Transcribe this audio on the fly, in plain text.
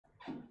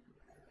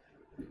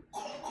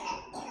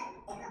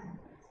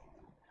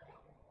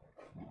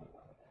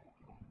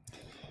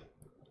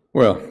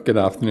Well, good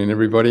afternoon,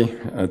 everybody.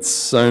 It's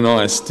so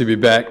nice to be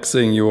back,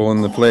 seeing you all in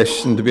the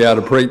flesh, and to be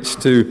able to preach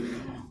to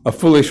a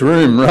foolish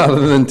room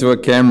rather than to a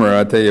camera.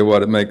 I tell you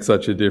what, it makes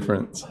such a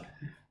difference.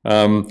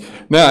 Now,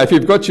 if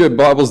you've got your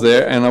Bibles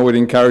there, and I would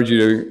encourage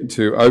you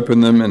to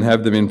open them and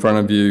have them in front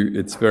of you.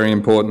 It's very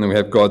important that we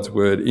have God's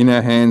Word in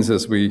our hands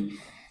as we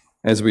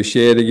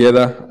share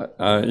together.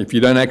 If you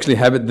don't actually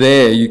have it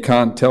there, you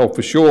can't tell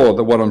for sure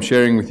that what I'm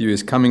sharing with you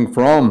is coming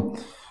from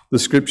the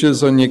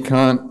Scriptures, and you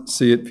can't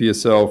see it for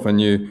yourself, and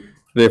you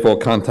therefore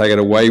can't take it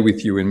away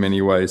with you in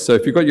many ways. So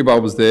if you've got your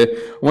Bibles there,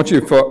 I want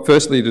you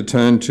firstly to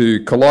turn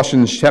to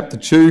Colossians chapter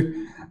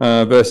 2,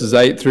 verses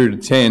 8 through to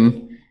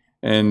 10,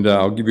 and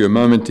I'll give you a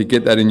moment to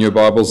get that in your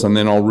Bibles, and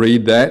then I'll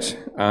read that.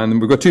 And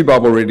we've got two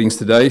Bible readings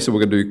today, so we're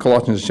going to do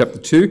Colossians chapter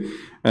 2,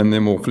 and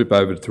then we'll flip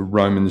over to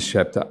Romans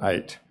chapter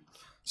 8.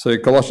 So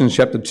Colossians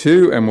chapter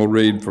 2, and we'll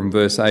read from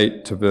verse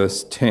 8 to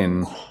verse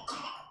 10.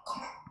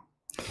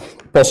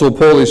 Apostle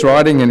Paul is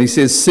writing, and he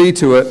says, "See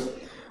to it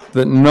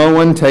that no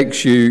one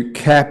takes you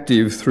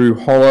captive through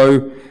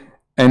hollow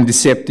and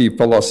deceptive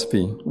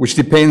philosophy, which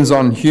depends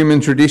on human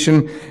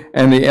tradition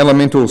and the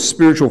elemental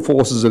spiritual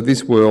forces of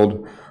this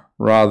world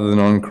rather than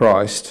on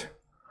Christ.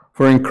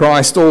 For in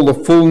Christ all the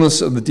fullness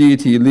of the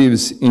deity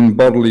lives in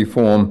bodily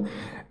form,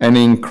 and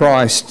in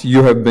Christ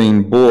you have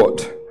been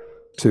brought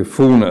to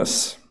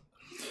fullness."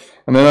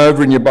 And then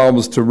over in your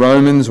Bibles to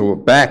Romans, or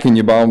back in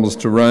your Bibles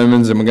to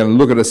Romans, and we're going to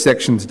look at a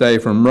section today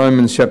from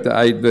Romans chapter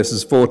 8,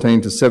 verses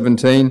 14 to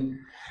 17.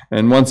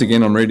 And once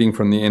again, I'm reading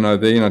from the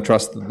NIV, and I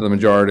trust that the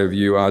majority of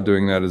you are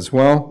doing that as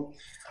well.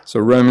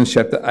 So Romans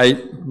chapter 8,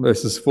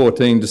 verses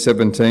 14 to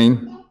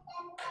 17.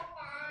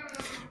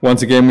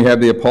 Once again, we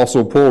have the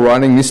Apostle Paul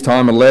writing, this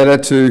time a letter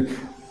to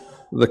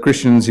the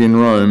Christians in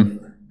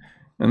Rome.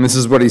 And this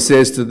is what he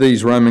says to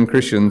these Roman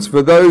Christians: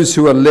 "For those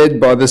who are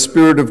led by the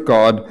Spirit of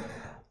God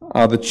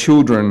are the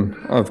children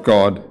of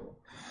God.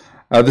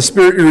 The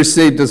Spirit you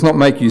received does not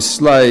make you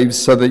slaves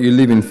so that you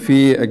live in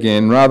fear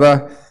again.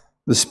 Rather,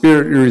 the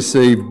Spirit you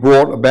received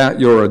brought about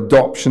your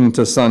adoption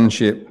to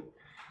sonship.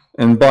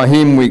 And by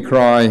him we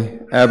cry,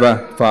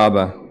 Abba,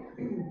 Father.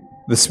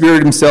 The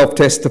Spirit himself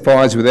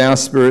testifies with our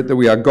spirit that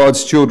we are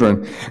God's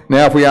children.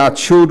 Now, if we are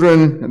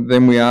children,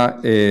 then we are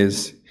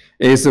heirs,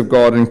 heirs of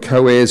God and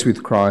co-heirs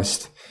with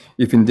Christ,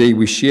 if indeed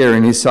we share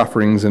in his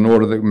sufferings, in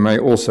order that we may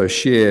also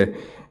share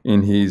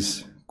in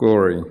his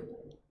glory."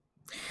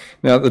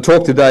 Now, the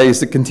talk today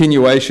is the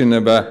continuation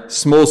of a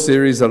small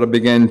series that I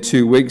began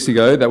 2 weeks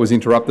ago that was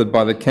interrupted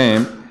by the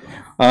camp.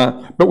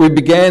 But we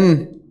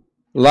began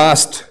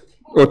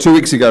 2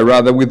 weeks ago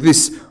rather, with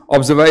this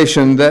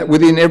observation that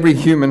within every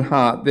human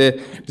heart there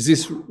is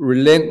this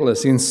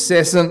relentless,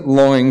 incessant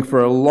longing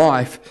for a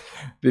life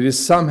that is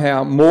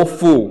somehow more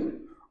full,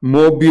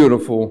 more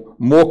beautiful,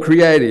 more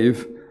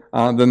creative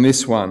than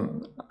this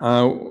one.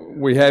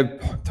 We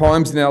have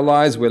times in our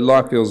lives where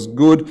life feels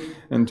good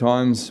and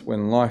times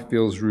when life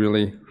feels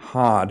really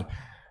hard.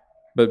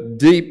 But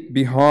deep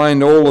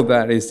behind all of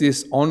that is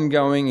this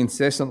ongoing,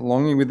 incessant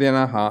longing within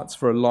our hearts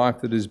for a life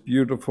that is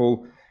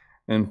beautiful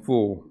and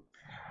full.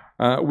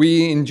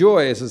 We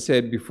enjoy, as I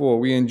said before,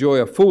 we enjoy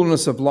a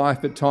fullness of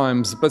life at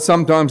times, but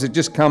sometimes it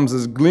just comes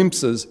as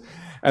glimpses,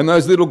 and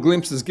those little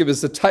glimpses give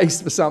us a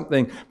taste for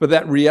something, for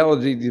that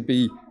reality to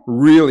be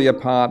really a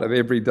part of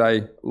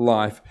everyday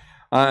life.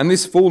 And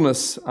this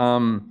fullness,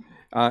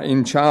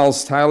 in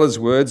Charles Taylor's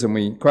words, and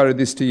we quoted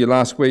this to you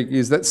last week,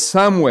 is that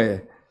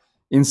somewhere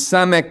in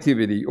some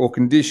activity or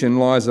condition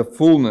lies a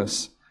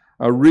fullness,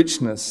 a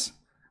richness,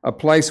 a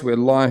place where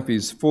life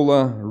is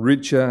fuller,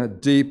 richer,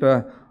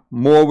 deeper,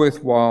 more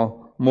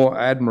worthwhile, more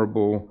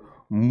admirable,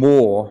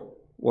 more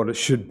what it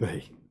should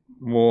be.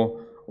 More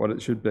what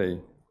it should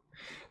be.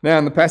 Now,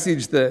 in the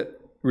passage that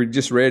we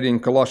just read in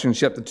Colossians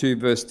chapter 2,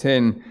 verse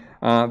 10,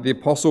 the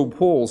Apostle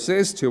Paul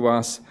says to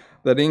us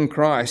that in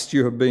Christ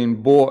you have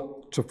been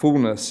brought to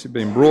fullness. You've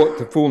been brought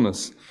to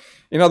fullness.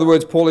 In other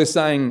words, Paul is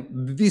saying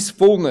this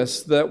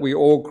fullness that we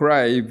all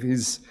crave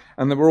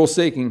and that we're all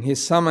seeking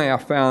is somehow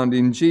found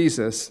in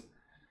Jesus.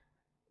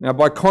 Now,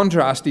 by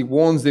contrast, he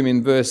warns them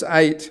in verse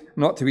 8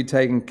 not to be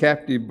taken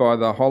captive by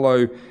the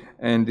hollow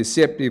and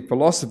deceptive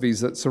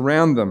philosophies that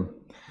surround them.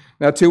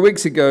 Now, 2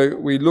 weeks ago,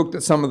 we looked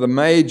at some of the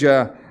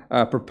major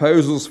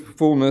proposals for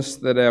fullness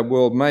that our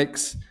world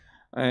makes.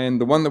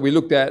 And the one that we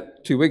looked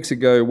at 2 weeks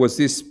ago was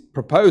this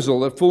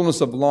proposal that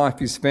fullness of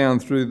life is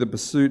found through the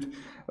pursuit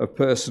of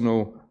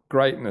personal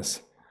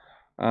greatness.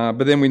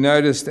 But then we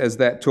noticed as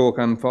that talk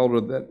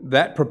unfolded that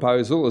that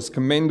proposal, as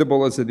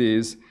commendable as it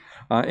is,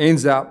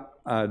 ends up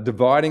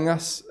dividing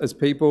us as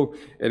people.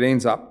 It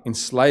ends up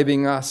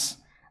enslaving us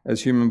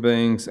as human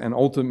beings, and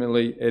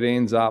ultimately it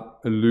ends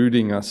up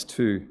eluding us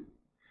too.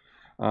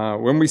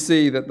 When we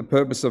see that the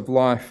purpose of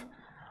life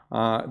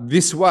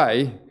this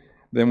way,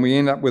 then we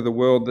end up with a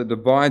world that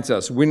divides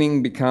us.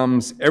 Winning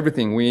becomes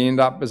everything. We end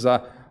up as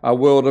a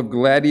world of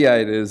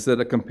gladiators that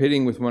are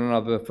competing with one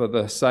another for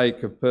the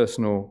sake of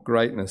personal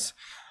greatness.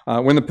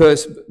 When the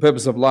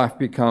purpose of life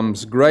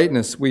becomes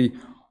greatness, we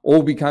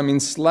all become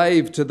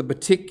enslaved to the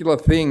particular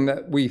thing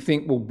that we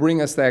think will bring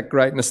us that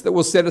greatness, that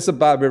will set us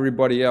above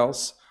everybody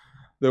else.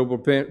 that will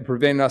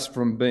prevent us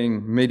from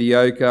being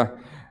mediocre.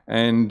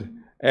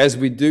 And as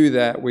we do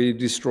that, we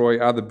destroy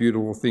other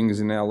beautiful things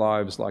in our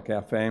lives, like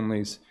our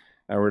families,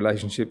 our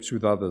relationships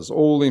with others,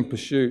 all in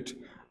pursuit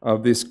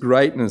of this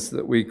greatness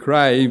that we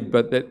crave,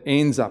 but that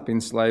ends up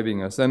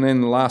enslaving us. And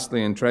then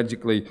lastly and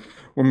tragically,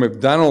 when we've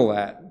done all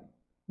that,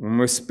 when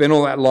we've spent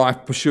all that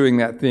life pursuing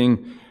that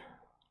thing,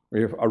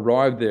 we've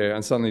arrived there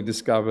and suddenly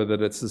discover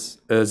that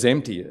it's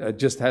empty. It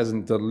just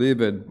hasn't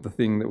delivered the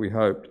thing that we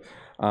hoped.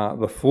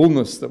 The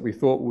fullness that we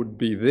thought would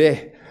be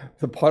there,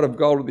 the pot of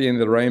gold at the end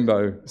of the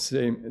rainbow,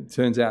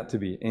 turns out to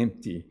be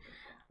empty.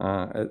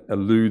 It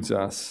eludes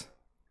us.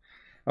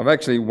 I've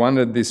actually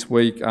wondered this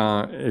week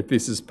if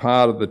this is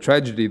part of the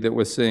tragedy that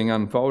we're seeing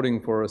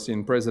unfolding for us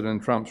in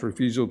President Trump's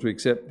refusal to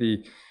accept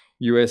the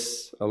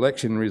US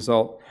election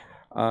result.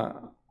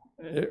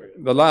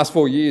 The last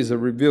 4 years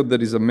have revealed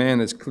that he's a man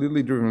that's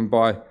clearly driven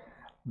by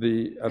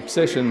the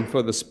obsession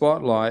for the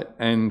spotlight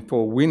and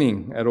for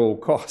winning at all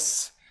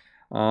costs.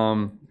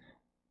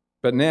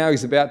 But now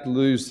he's about to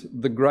lose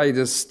the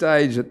greatest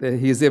stage that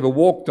he has ever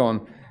walked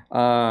on.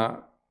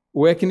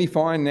 Where can he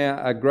find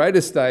now a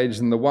greater stage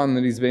than the one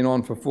that he's been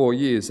on for 4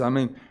 years? I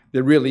mean,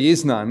 there really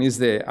is none, is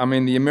there? I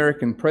mean, the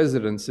American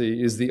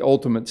presidency is the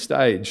ultimate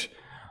stage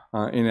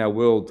in our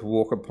world to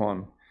walk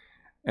upon.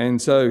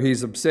 And so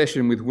his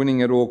obsession with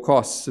winning at all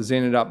costs has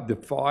ended up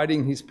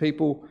dividing his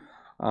people.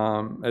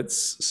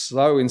 It's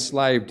so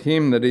enslaved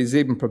him that he's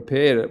even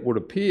prepared, it would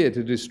appear,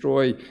 to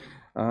destroy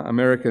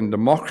American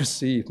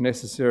democracy if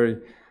necessary.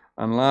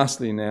 And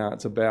lastly now,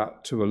 it's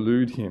about to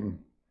elude him.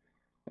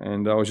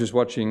 And I was just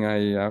watching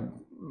a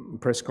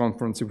press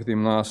conference with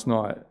him last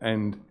night,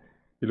 and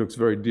he looks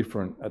very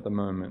different at the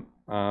moment.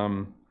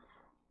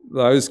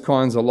 Those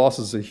kinds of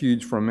losses are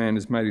huge for a man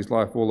who's made his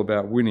life all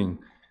about winning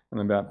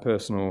and about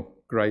personal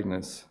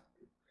greatness.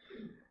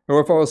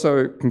 However,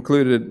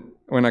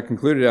 when I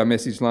concluded our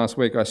message last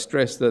week, I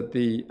stressed that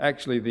the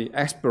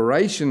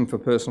aspiration for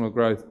personal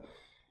growth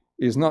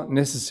is not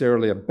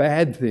necessarily a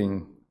bad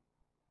thing.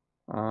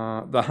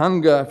 The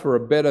hunger for a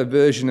better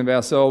version of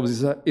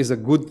ourselves is a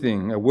good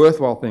thing, a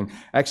worthwhile thing.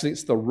 Actually,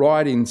 it's the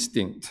right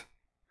instinct.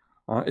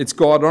 It's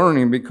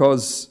God-honouring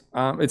because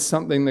it's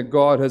something that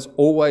God has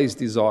always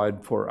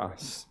desired for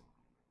us.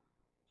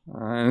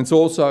 And it's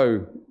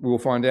also, we'll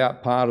find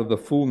out, part of the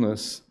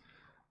fullness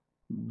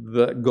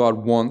that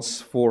God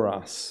wants for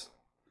us.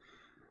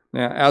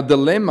 Now, our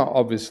dilemma,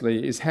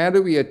 obviously, is how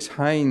do we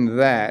attain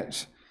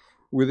that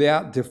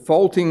without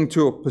defaulting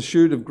to a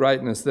pursuit of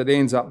greatness that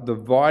ends up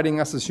dividing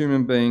us as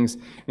human beings,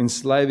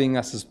 enslaving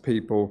us as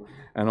people,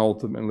 and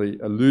ultimately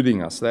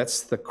eluding us?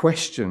 That's the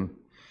question.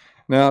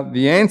 Now,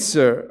 the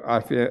answer,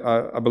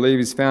 I believe,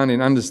 is found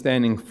in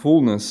understanding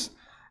fullness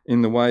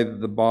in the way that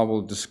the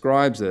Bible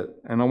describes it.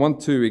 And I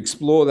want to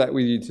explore that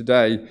with you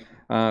today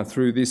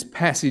through this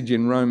passage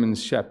in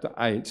Romans chapter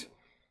 8.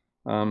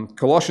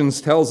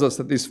 Colossians tells us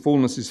that this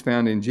fullness is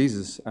found in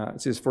Jesus.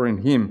 It says, "For in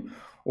him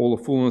all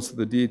the fullness of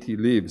the deity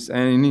lives,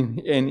 and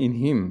in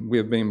him we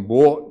have been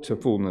brought to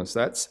fullness."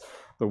 That's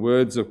the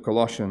words of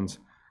Colossians.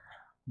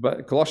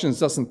 But Colossians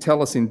doesn't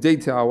tell us in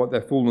detail what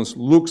that fullness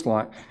looks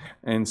like.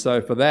 And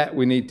so for that,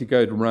 we need to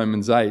go to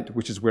Romans 8,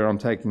 which is where I'm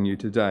taking you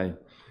today.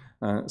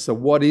 So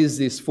what is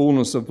this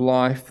fullness of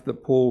life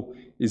that Paul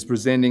is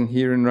presenting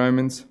here in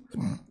Romans?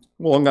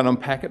 Well, I'm going to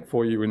unpack it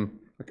for you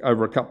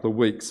over a couple of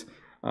weeks.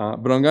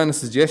 But I'm going to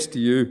suggest to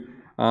you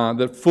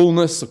that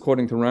fullness,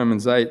 according to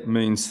Romans 8,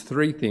 means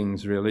three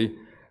things, really.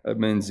 It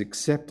means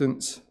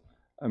acceptance,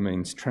 it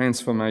means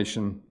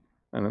transformation,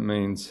 and it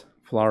means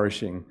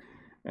flourishing.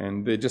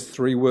 And they're just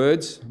three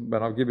words,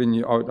 but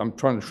I'm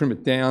trying to trim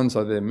it down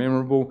so they're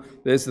memorable.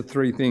 There's the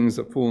three things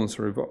that fullness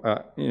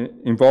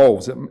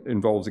involves. It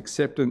involves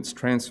acceptance,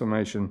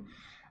 transformation,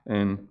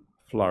 and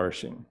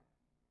flourishing.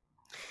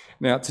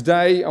 Now,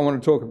 today I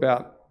want to talk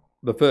about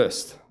the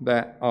first,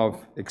 that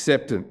of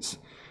acceptance.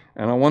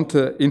 And I want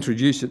to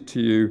introduce it to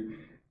you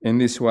in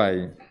this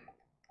way.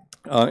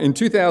 In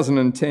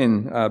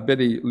 2010,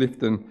 Betty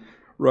Lifton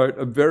wrote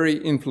a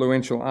very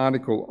influential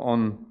article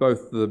on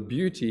both the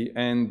beauty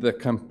and the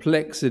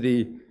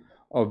complexity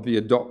of the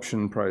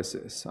adoption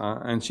process.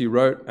 And she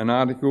wrote an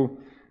article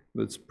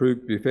that's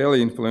proved to be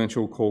fairly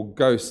influential called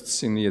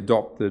 "Ghosts in the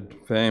Adopted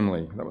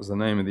Family." That was the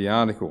name of the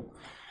article.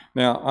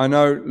 Now, I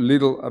know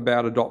little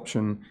about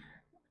adoption,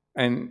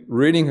 and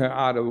reading her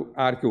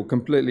article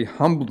completely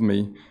humbled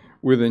me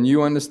with a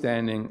new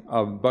understanding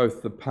of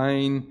both the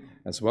pain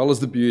as well as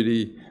the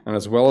beauty and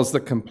as well as the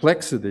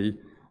complexity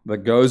that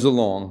goes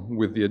along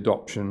with the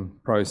adoption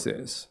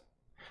process.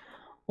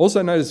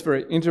 Also noticed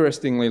very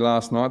interestingly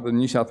last night, the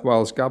New South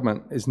Wales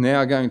government is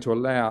now going to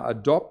allow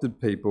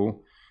adopted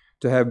people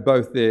to have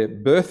both their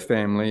birth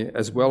family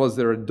as well as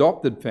their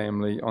adopted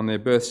family on their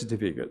birth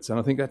certificates. And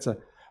I think that's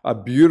a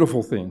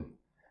beautiful thing.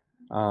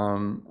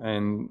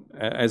 And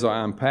as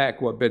I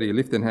unpack what Betty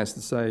Lifton has to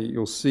say,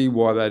 you'll see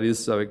why that is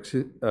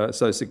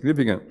so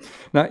significant.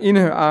 Now, in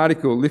her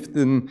article,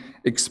 Lifton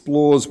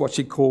explores what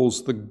she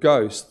calls the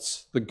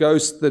ghosts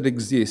that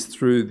exist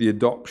through the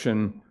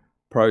adoption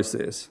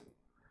process.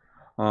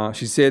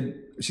 She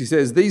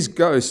says, these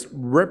ghosts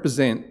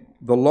represent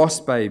the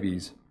lost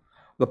babies,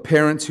 the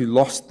parents who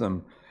lost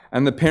them,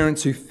 and the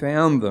parents who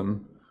found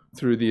them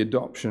through the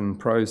adoption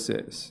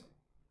process.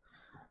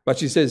 But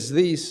she says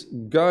these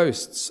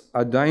ghosts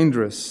are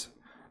dangerous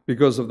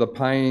because of the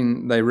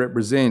pain they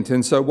represent.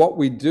 And so what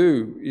we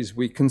do is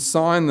we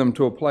consign them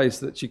to a place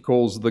that she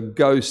calls the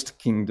ghost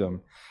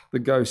kingdom, the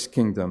ghost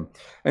kingdom.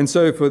 And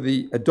so for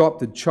the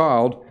adopted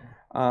child,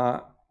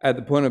 at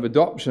the point of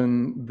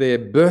adoption, their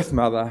birth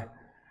mother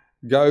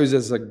goes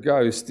as a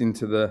ghost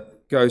into the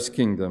ghost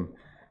kingdom.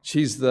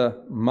 She's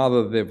the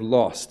mother they've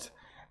lost.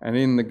 And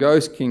in the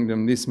ghost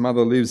kingdom, this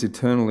mother lives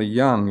eternally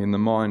young in the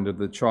mind of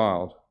the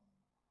child.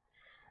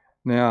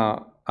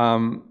 Now,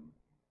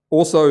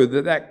 also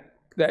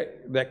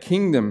that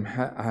kingdom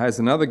has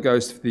another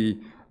ghost for the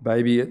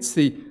baby. It's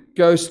the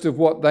ghost of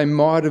what they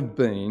might have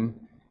been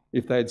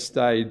if they'd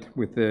stayed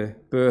with their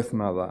birth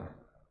mother.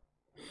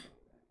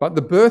 But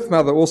the birth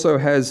mother also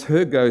has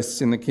her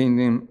ghosts in the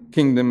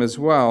kingdom as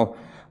well.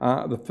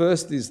 The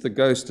first is the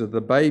ghost of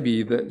the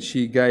baby that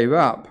she gave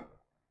up.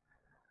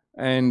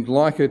 And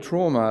like her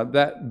trauma,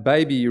 that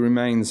baby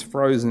remains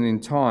frozen in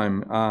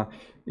time.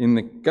 In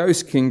the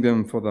ghost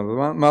kingdom for the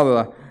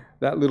mother,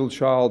 that little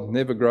child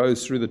never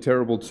grows through the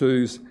terrible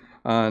twos,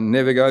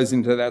 never goes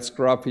into that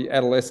scruffy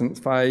adolescent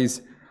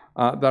phase.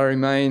 They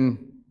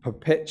remain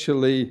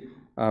perpetually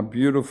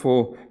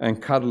beautiful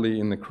and cuddly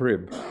in the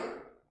crib.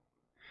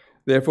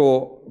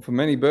 Therefore, for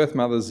many birth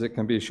mothers, it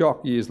can be a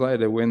shock years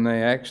later when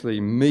they actually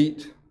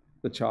meet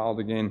the child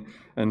again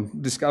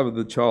and discover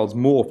the child's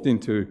morphed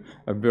into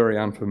a very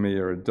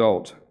unfamiliar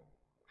adult.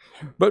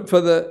 But for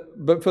the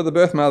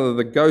birth mother,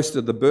 the ghost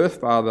of the birth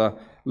father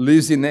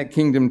lives in that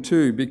kingdom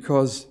too,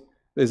 because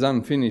there's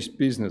unfinished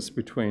business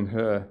between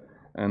her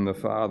and the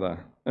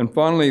father. And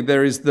finally,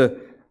 there is the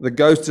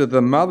ghost of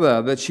the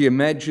mother that she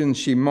imagines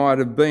she might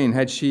have been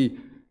had she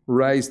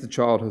raised the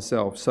child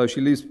herself. So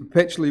she lives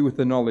perpetually with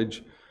the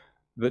knowledge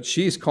that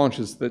she's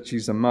conscious that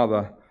she's a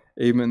mother,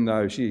 even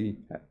though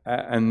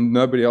and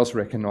nobody else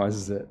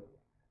recognises it.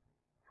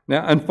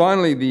 Now, and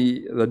finally,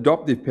 the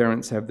adoptive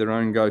parents have their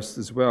own ghosts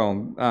as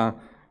well.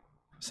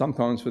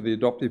 Sometimes for the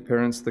adoptive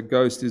parents, the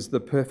ghost is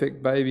the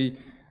perfect baby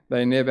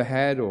they never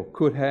had or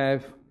could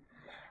have.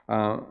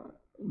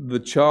 The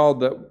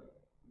child that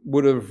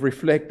would have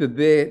reflected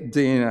their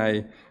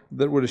DNA,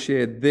 that would have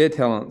shared their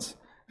talents,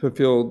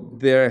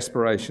 fulfilled their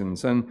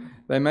aspirations. And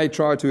they may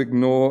try to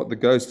ignore the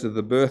ghost of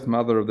the birth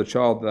mother of the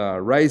child they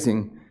are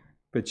raising,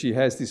 but she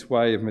has this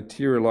way of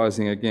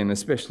materialising again,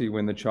 especially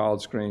when the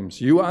child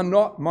screams, "You are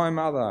not my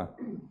mother."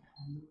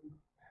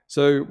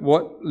 So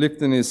what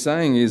Lifton is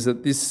saying is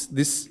that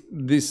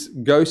this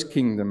ghost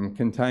kingdom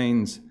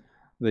contains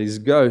these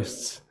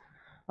ghosts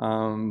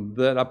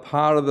that are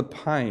part of the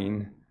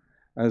pain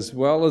as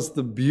well as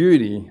the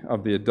beauty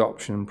of the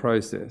adoption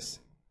process.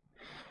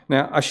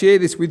 Now, I share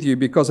this with you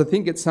because I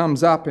think it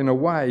sums up in a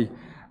way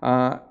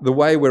the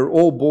way we're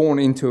all born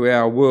into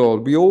our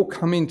world. We all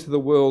come into the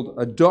world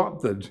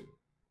adopted.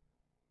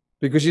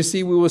 Because you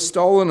see, we were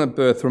stolen at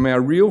birth from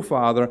our real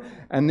father,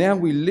 and now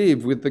we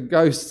live with the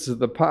ghosts of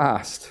the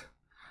past.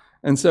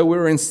 And so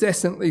we're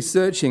incessantly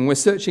searching. We're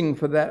searching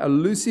for that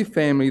elusive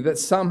family that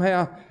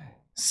somehow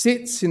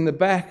sits in the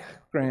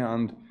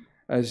background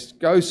as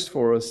ghosts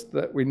for us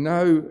that we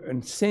know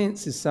and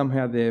sense is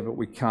somehow there, but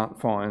we can't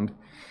find.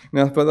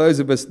 Now, for those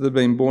of us that have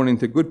been born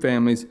into good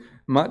families,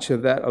 much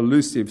of that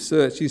elusive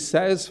search is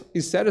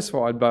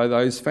satisfied by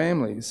those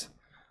families.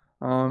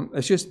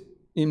 It's just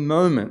in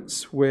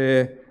moments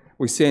where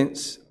we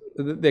sense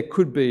that there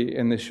could be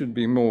and there should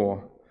be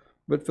more.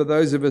 But for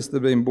those of us that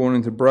have been born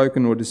into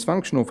broken or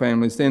dysfunctional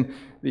families, then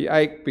the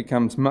ache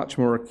becomes much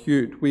more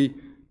acute. We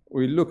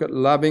look at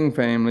loving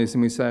families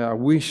and we say, I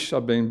wish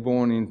I'd been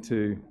born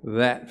into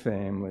that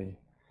family.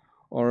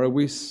 Or I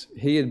wish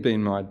he had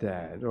been my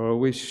dad. Or I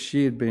wish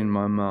she had been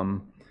my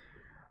mum.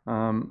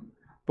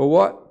 But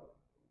what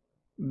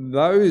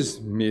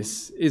those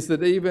miss is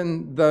that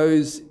even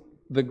those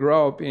that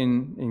grow up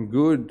in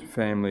good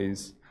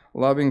families,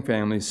 loving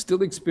families,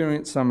 still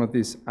experience some of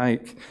this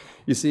ache.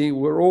 You see,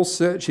 we're all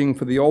searching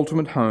for the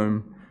ultimate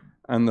home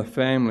and the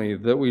family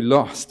that we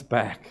lost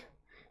back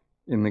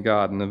in the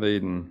Garden of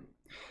Eden.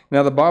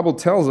 Now, the Bible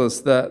tells us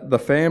that the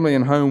family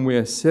and home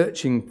we're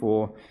searching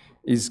for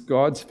is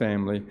God's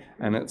family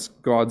and it's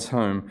God's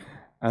home.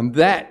 And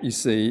that, you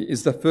see,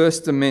 is the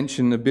first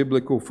dimension of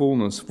biblical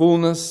fullness.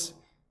 Fullness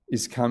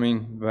is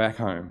coming back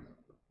home.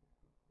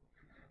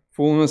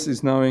 Fullness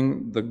is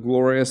knowing the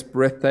glorious,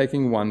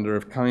 breathtaking wonder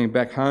of coming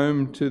back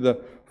home to the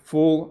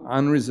full,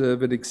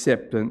 unreserved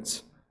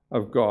acceptance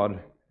of God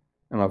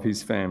and of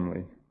his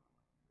family.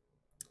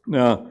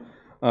 Now,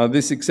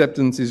 this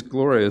acceptance is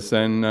glorious,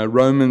 and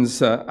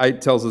Romans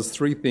 8 tells us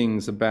three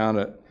things about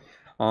it.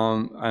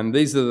 And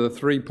these are the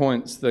 3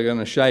 points that are going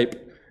to shape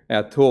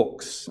our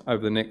talks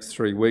over the next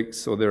 3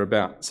 weeks or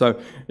thereabout. So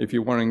if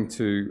you're wanting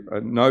to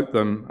note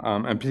them,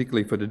 and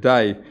particularly for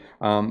today,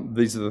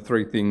 these are the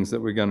 3 things that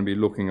we're going to be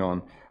looking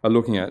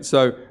at.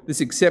 So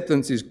this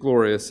acceptance is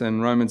glorious,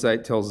 and Romans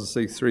 8 tells us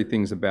these 3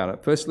 things about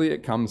it. Firstly,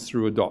 it comes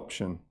through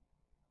adoption.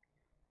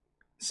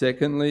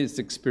 Secondly, it's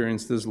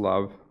experienced as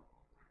love.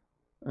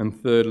 And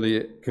thirdly,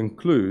 it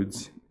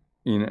concludes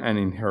in an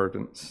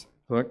inheritance.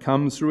 So it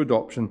comes through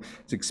adoption,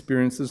 it's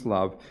experienced as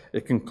love,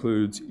 it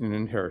concludes in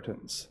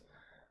inheritance.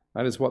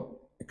 That is what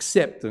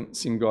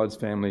acceptance in God's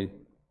family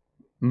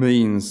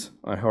means,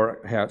 how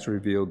it's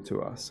revealed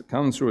to us. It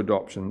comes through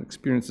adoption,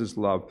 experiences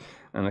love,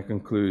 and it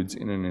concludes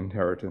in an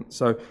inheritance.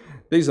 So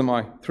these are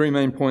my three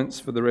main points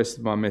for the rest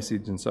of my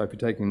message, and so if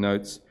you're taking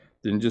notes,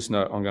 then just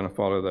know I'm going to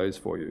follow those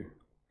for you.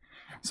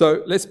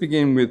 So let's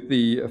begin with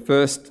the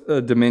first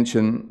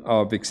dimension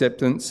of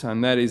acceptance,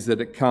 and that is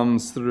that it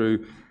comes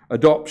through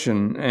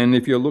adoption. And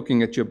if you're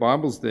looking at your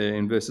Bibles there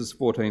in verses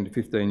 14 to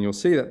 15, you'll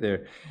see that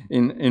there.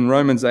 In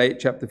Romans 8,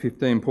 chapter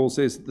 15, Paul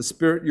says that the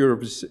Spirit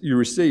you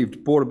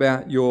received brought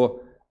about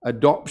your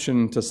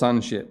adoption to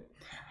sonship.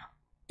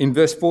 In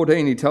verse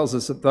 14, he tells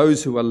us that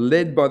those who are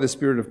led by the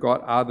Spirit of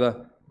God are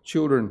the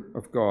children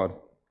of God.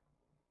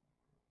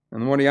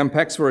 And what he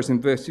unpacks for us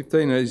in verse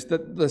 15 is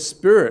that the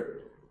Spirit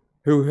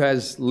who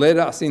has led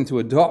us into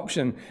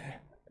adoption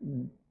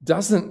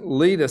doesn't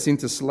lead us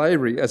into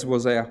slavery as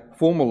was our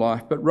former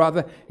life, but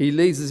rather he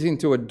leads us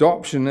into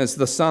adoption as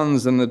the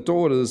sons and the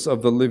daughters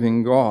of the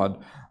living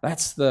God.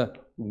 That's the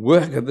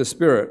work of the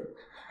Spirit.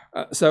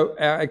 So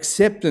our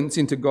acceptance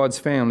into God's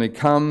family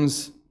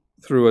comes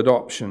through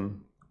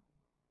adoption.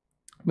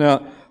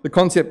 Now, the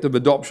concept of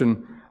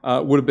adoption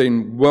would have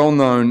been well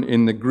known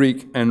in the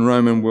Greek and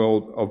Roman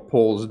world of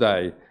Paul's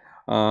day.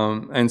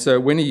 And so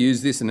when he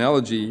used this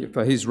analogy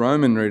for his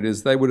Roman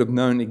readers, they would have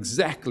known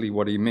exactly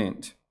what he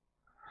meant.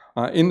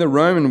 In the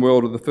Roman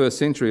world of the first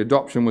century,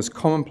 adoption was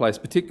commonplace,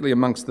 particularly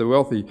amongst the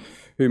wealthy,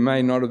 who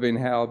may not have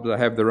been able to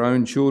have their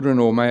own children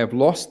or may have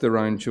lost their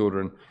own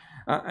children.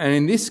 And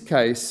in this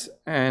case,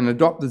 an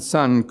adopted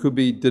son could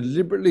be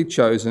deliberately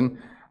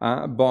chosen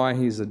by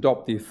his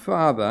adoptive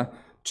father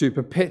to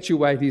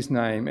perpetuate his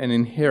name and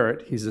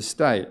inherit his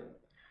estate.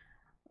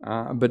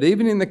 But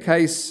even in the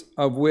case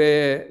of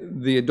where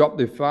the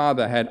adoptive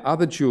father had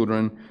other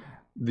children,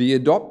 the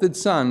adopted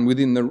son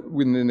within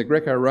the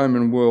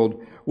Greco-Roman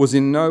world was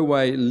in no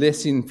way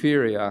less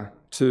inferior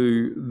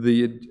to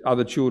the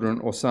other children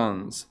or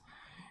sons.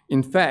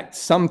 In fact,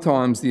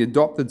 sometimes the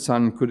adopted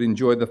son could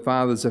enjoy the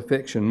father's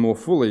affection more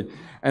fully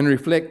and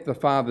reflect the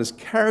father's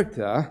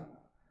character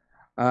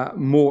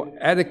more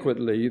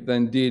adequately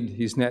than did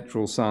his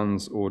natural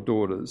sons or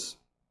daughters.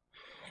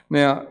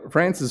 Now,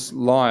 Francis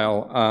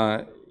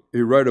Lyle,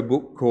 who wrote a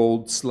book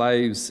called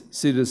Slaves,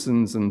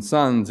 Citizens and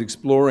Sons,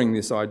 exploring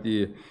this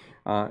idea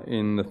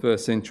in the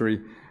first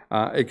century,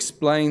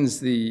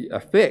 explains the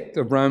effect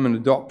of Roman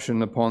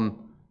adoption upon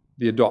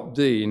the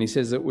adoptee, and he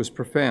says it was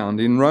profound.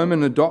 In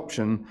Roman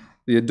adoption,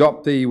 the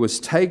adoptee was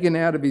taken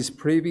out of his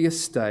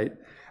previous state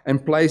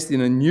and placed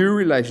in a new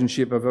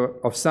relationship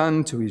of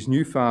son to his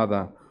new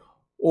father.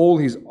 All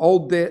his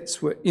old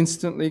debts were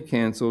instantly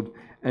cancelled,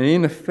 and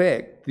in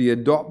effect, the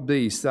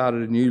adoptee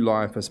started a new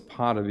life as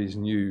part of his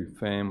new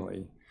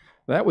family.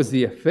 That was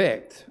the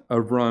effect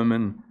of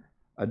Roman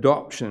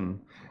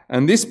adoption.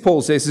 And this,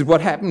 Paul says, is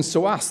what happens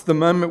to us the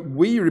moment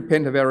we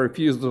repent of our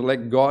refusal to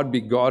let God be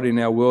God in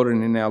our world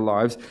and in our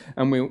lives,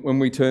 and when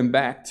we turn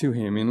back to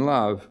him in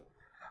love.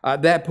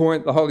 At that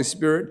point, the Holy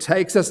Spirit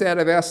takes us out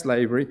of our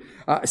slavery,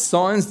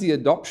 signs the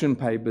adoption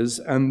papers,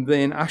 and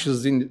then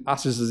ushers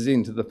us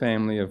into the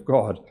family of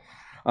God.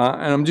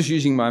 And I'm just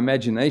using my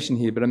imagination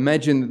here, but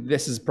imagine that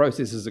this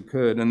process has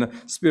occurred and the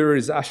Spirit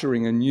is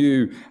ushering a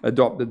new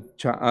adopted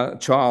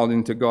child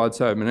into God's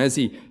home. And as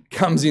he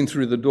comes in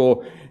through the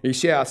door, he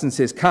shouts and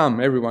says, "Come,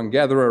 everyone,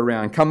 gather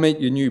around. Come meet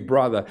your new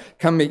brother.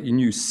 Come meet your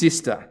new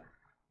sister.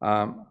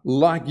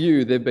 Like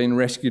you, they've been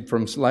rescued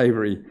from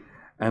slavery.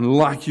 And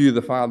like you,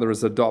 the Father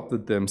has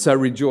adopted them. So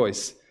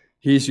rejoice.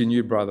 Here's your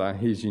new brother.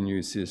 Here's your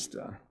new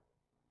sister."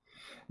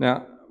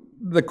 Now,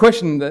 the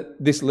question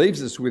that this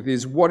leaves us with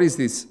is, what is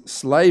this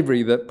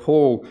slavery that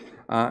Paul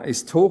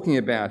is talking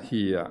about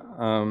here?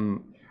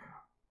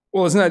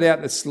 Well, there's no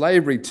doubt that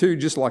slavery too,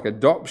 just like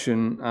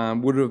adoption,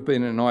 would have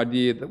been an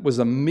idea that was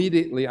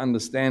immediately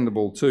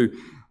understandable to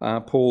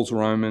Paul's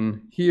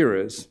Roman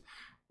hearers.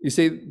 You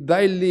see,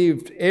 they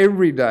lived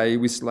every day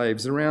with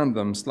slaves around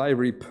them.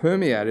 Slavery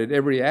permeated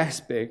every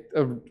aspect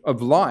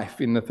of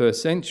life in the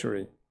first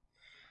century.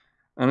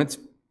 And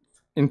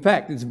in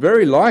fact, it's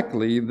very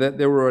likely that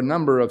there were a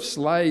number of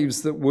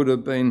slaves that would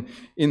have been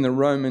in the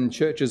Roman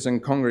churches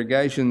and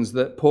congregations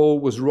that Paul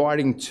was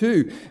writing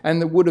to,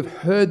 and that would have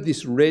heard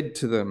this read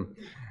to them.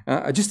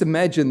 Just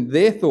imagine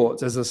their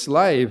thoughts as a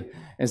slave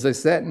as they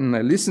sat and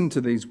they listened to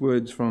these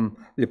words from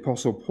the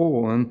Apostle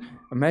Paul, and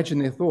imagine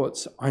their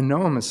thoughts. I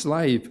know I'm a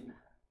slave,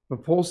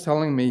 but Paul's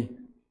telling me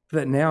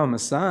that now I'm a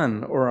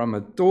son or I'm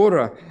a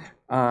daughter.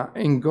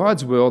 In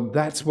God's world,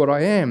 that's what I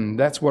am.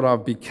 That's what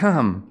I've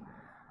become.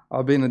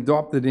 I've been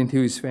adopted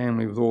into his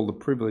family with all the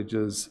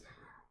privileges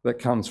that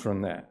comes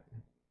from that.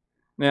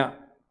 Now,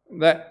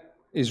 that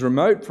is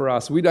remote for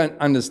us. We don't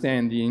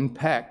understand the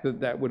impact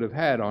that would have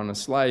had on a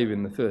slave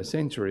in the first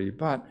century,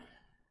 but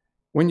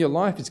When your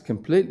life is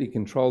completely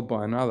controlled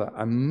by another,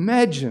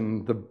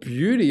 imagine the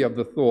beauty of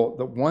the thought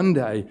that one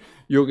day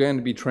you're going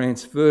to be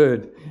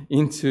transferred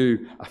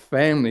into a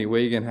family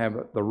where you can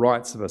have the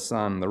rights of a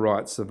son, the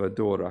rights of a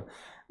daughter.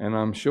 And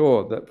I'm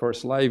sure that for a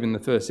slave in the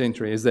first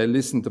century, as they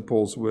listened to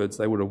Paul's words,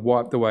 they would have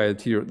wiped away a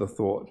tear at the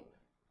thought.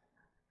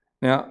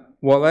 Now,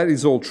 while that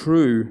is all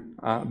true,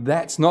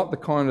 that's not the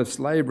kind of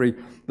slavery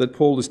that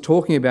Paul is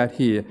talking about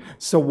here.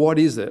 So what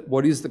is it?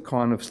 What is the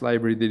kind of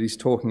slavery that he's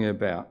talking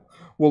about?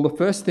 Well, the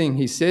first thing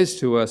he says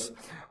to us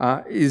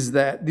is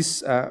that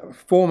this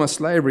form of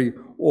slavery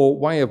or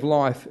way of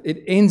life,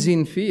 it ends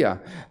in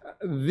fear.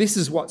 This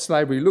is what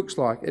slavery looks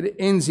like. It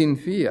ends in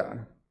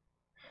fear.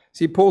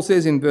 See, Paul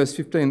says in verse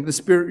 15, the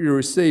spirit you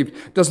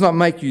received does not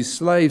make you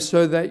slaves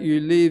so that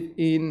you live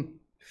in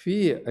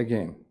fear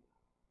again.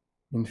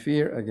 In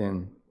fear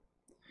again.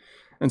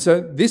 And so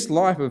this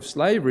life of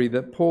slavery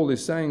that Paul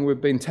is saying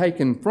we've been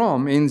taken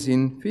from ends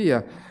in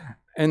fear.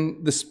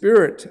 And the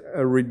Spirit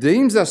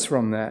redeems us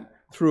from that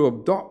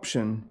through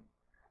adoption.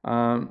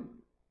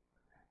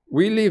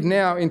 We live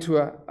now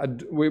into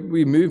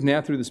we move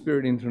now through the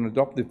Spirit into an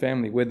adopted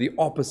family where the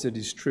opposite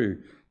is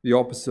true. The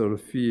opposite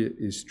of fear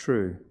is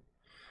true.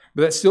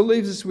 But that still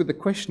leaves us with the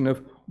question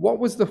of what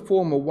was the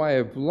former way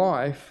of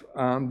life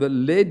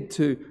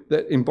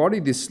that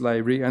embodied this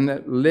slavery and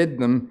that led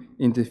them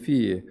into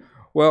fear?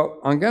 Well,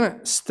 I'm going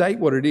to state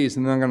what it is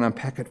and then I'm going to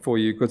unpack it for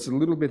you because it's a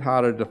little bit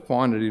harder to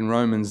find it in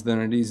Romans than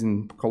it is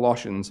in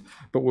Colossians,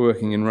 but we're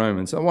working in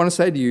Romans. So I want to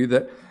say to you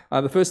that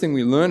the first thing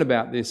we learn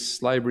about this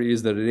slavery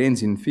is that it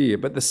ends in fear.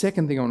 But the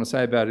second thing I want to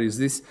say about it is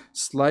this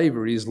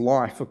slavery is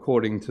life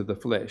according to the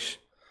flesh.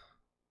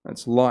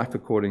 That's life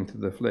according to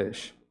the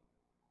flesh.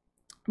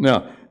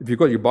 Now, if you've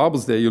got your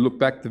Bibles there, you look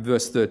back to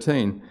verse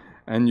 13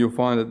 and you'll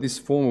find that this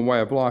former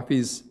way of life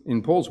is,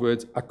 in Paul's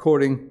words,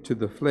 according to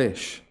the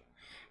flesh.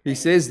 He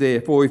says,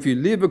 therefore, if you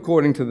live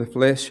according to the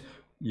flesh,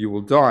 you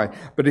will die.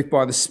 But if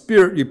by the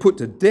Spirit you put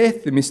to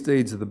death the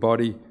misdeeds of the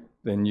body,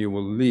 then you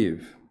will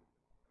live.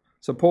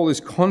 So Paul is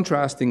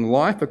contrasting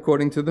life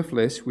according to the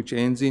flesh, which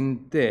ends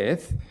in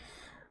death,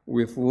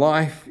 with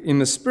life in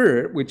the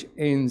Spirit, which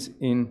ends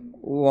in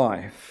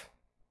life.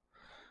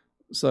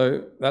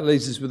 So that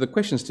leaves us with a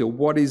question still,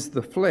 what is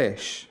the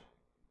flesh?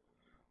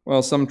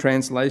 Well, some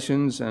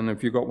translations, and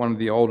if you've got one of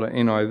the older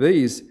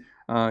NIVs,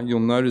 you'll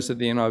notice that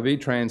the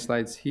NIV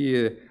translates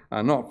here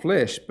not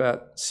flesh,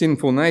 but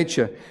sinful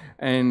nature.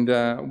 And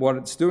what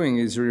it's doing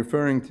is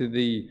referring to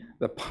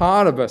the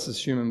part of us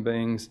as human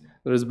beings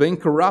that has been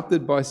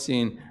corrupted by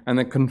sin and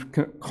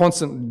that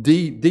constant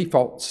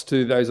defaults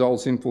to those old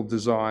sinful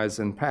desires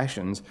and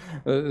passions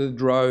that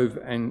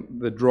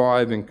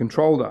drive and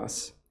controlled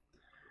us.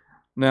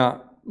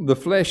 Now, the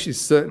flesh is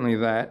certainly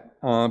that,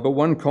 but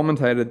one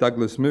commentator,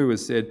 Douglas Moo,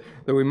 has said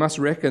that we must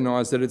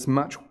recognise that it's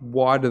much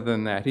wider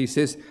than that. He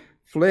says,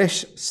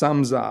 flesh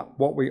sums up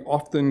what we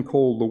often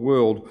call the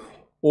world,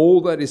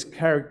 all that is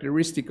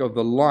characteristic of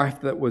the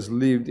life that was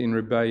lived in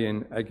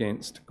rebellion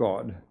against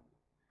God.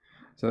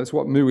 So that's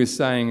what Moo is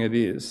saying it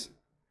is.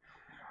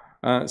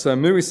 So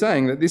Moo is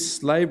saying that this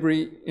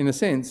slavery, in a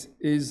sense,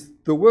 is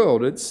the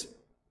world. It's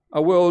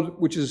a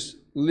world which is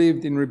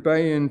lived in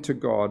rebellion to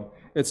God.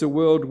 It's a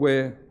world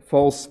where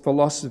false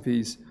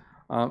philosophies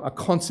are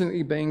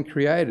constantly being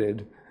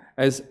created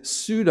as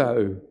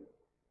pseudo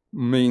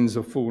means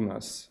of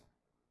fullness.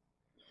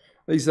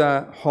 These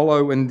are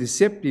hollow and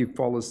deceptive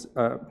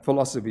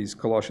philosophies,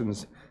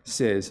 Colossians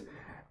says.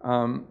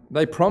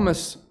 They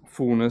promise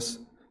fullness,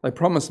 they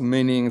promise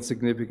meaning and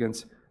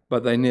significance,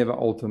 but they never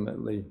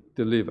ultimately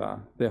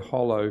deliver. They're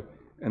hollow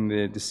and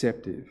they're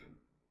deceptive.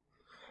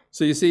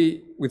 So you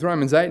see, with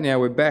Romans 8 now,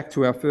 we're back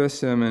to our first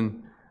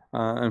sermon.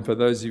 And for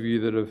those of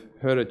you that have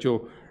heard it,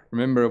 you'll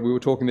remember we were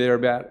talking there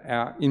about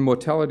our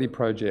immortality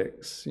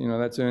projects. You know,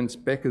 that's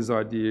Ernst Becker's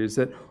idea, is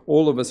that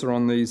all of us are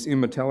on these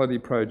immortality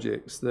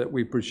projects that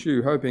we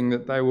pursue, hoping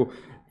that they will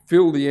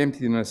fill the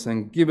emptiness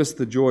and give us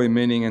the joy,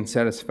 meaning and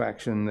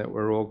satisfaction that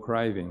we're all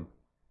craving.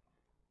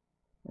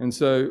 And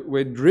so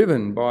we're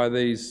driven by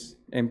these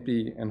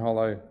empty and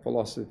hollow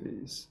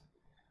philosophies.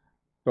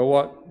 But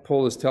what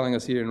Paul is telling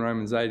us here in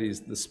Romans 8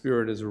 is the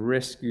Spirit has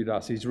rescued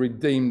us. He's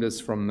redeemed us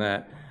from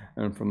that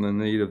and from the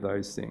need of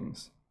those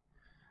things.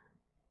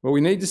 But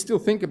we need to still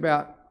think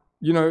about,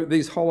 you know,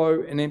 these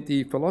hollow and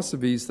empty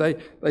philosophies. They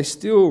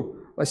still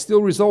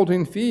result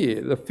in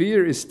fear. The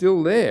fear is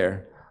still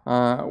there.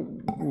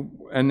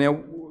 And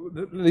now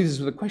that leaves us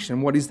with a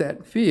question, what is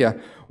that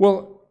fear?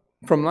 Well,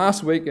 from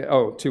last week,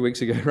 2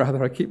 weeks ago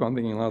rather, I keep on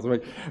thinking last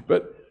week,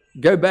 but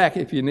go back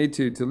if you need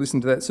to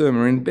listen to that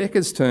sermon. In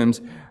Becker's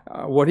terms,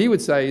 what he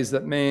would say is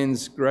that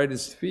mankind's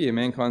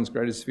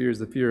greatest fear is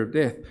the fear of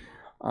death.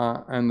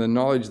 And the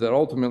knowledge that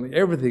ultimately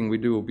everything we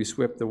do will be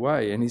swept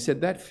away. And he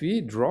said that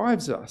fear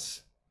drives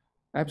us,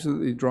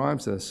 absolutely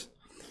drives us.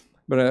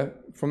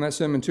 But from that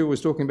sermon too, I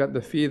was talking about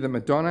the fear that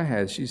Madonna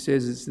has. She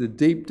says it's the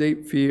deep,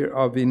 deep fear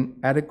of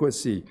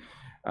inadequacy.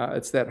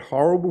 It's that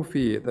horrible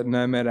fear that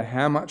no matter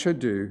how much I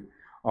do,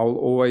 I will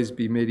always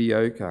be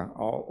mediocre.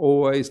 I'll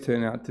always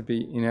turn out to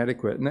be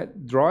inadequate. And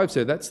that drives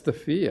her. That's the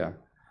fear,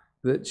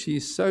 that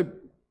she's so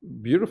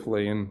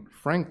beautifully and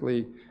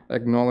frankly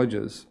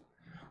acknowledges.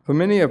 For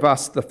many of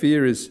us, the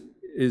fear is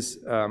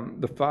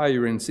the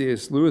failure in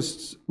C.S.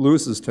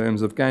 Lewis's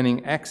terms of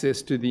gaining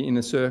access to the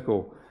inner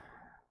circle.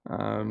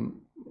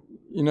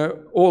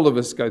 All of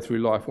us go through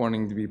life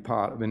wanting to be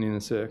part of an inner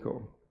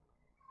circle.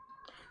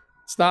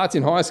 It starts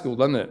in high school,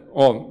 doesn't it?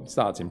 Or it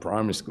starts in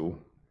primary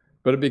school,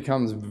 but it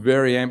becomes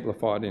very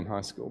amplified in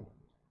high school.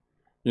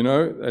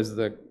 As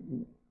the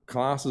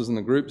classes and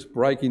the groups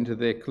break into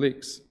their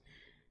cliques.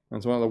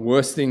 It's one of the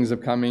worst things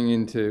of coming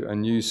into a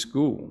new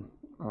school.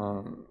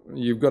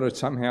 You've got to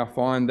somehow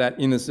find that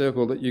inner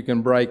circle that you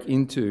can break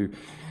into.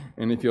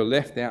 And if you're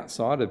left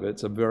outside of it,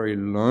 it's a very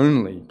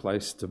lonely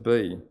place to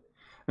be.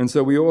 And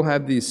so we all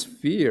have this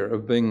fear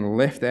of being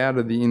left out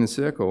of the inner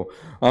circle.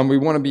 We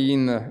want to be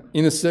in the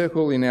inner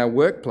circle in our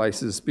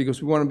workplaces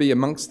because we want to be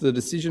amongst the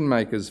decision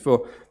makers,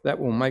 for that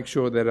will make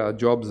sure that our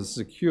jobs are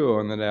secure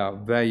and that our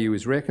value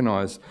is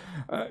recognised.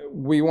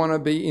 We want to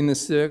be in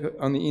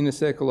on the inner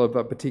circle of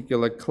a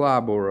particular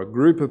club or a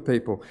group of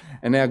people.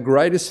 And our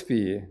greatest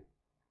fear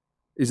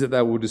is that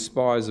they will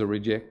despise or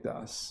reject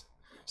us.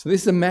 So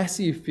this is a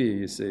massive fear,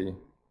 you see.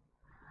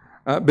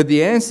 But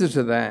the answer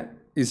to that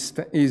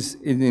is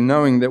in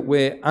knowing that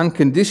we're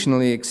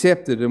unconditionally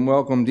accepted and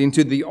welcomed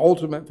into the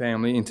ultimate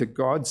family, into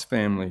God's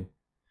family.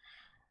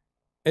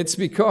 It's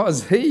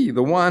because He,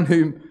 the one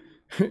who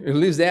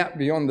lives out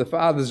beyond the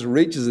farthest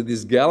reaches of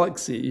this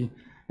galaxy,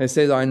 has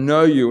said, I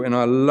know you and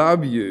I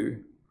love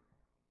you.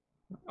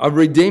 I've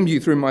redeemed you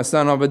through my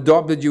Son. I've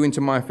adopted you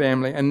into my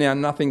family, and now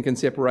nothing can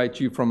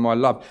separate you from my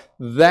love.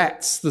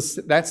 That's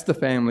the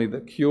family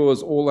that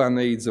cures all our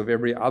needs of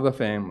every other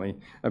family,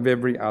 of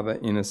every other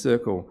inner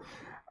circle.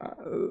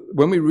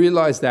 When we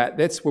realise that,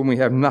 that's when we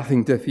have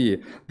nothing to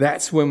fear.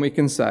 That's when we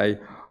can say,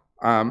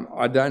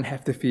 I don't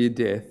have to fear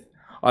death.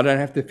 I don't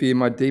have to fear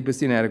my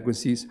deepest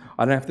inadequacies.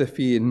 I don't have to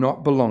fear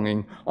not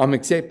belonging. I'm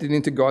accepted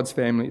into God's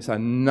family, so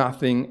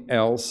nothing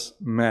else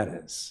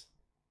matters.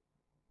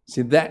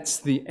 See, that's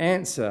the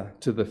answer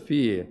to the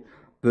fear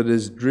that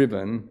is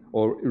driven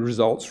or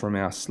results from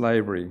our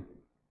slavery.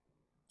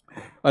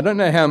 I don't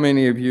know how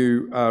many of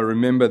you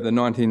remember the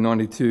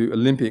 1992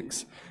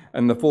 Olympics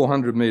and the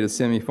 400-metre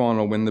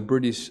semi-final when the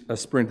British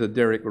sprinter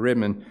Derek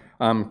Redmond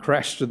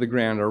crashed to the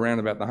ground around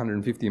about the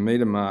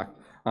 150-metre mark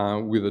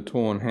with a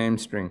torn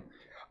hamstring.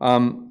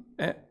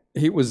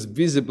 He was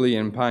visibly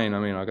in pain. I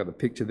mean, I got the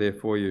picture there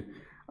for you.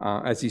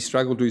 As he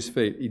struggled to his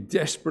feet, he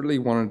desperately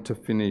wanted to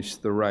finish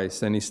the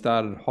race, and he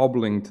started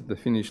hobbling to the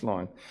finish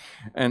line.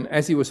 And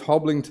as he was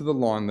hobbling to the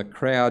line, the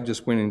crowd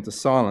just went into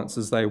silence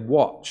as they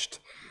watched.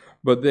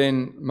 But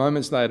then,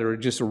 moments later, it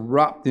just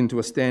erupted into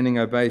a standing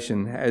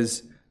ovation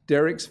as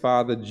Derek's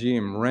father,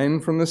 Jim, ran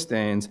from the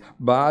stands,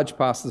 barged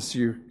past the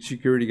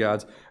security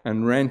guards,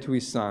 and ran to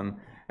his son,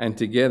 and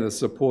together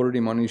supported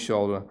him on his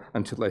shoulder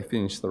until they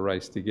finished the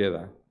race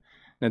together.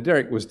 Now,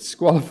 Derek was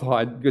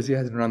disqualified because he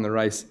hadn't run the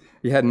race.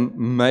 He hadn't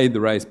made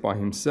the race by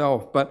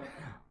himself. But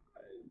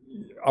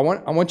I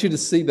want you to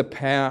see the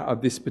power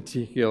of this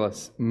particular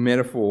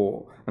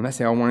metaphor, and that's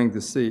how I want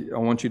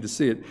you to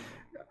see it.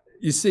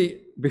 You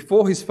see,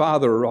 before his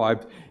father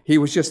arrived, he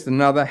was just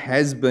another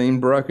has-been,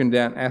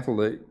 broken-down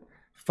athlete,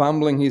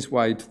 fumbling his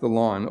way to the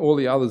line. All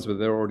the others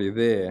were already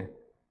there.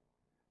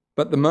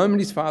 But the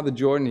moment his father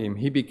joined him,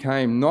 he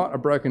became not a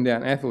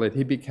broken-down athlete,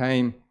 he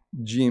became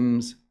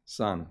Jim's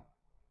son.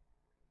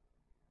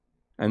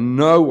 And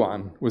no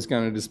one was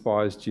going to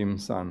despise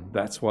Jim's son.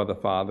 That's why the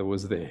father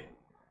was there.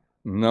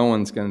 No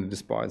one's going to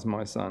despise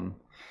my son.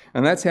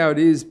 And that's how it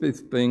is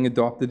with being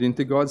adopted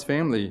into God's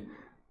family.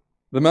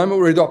 The moment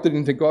we're adopted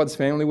into God's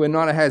family, we're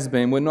not a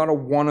has-been, we're not a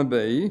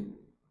wannabe,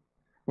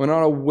 we're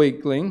not a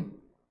weakling,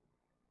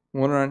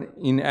 we're not an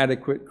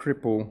inadequate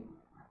cripple.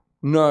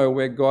 No,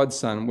 we're God's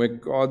son, we're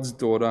God's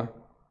daughter,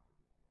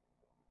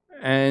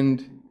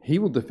 and He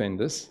will defend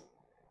us.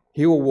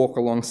 He will walk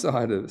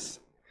alongside us.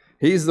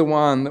 He's the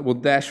one that will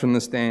dash from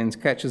the stands,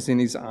 catch us in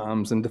His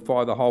arms, and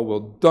defy the whole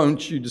world.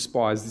 Don't you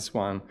despise this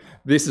one.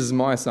 This is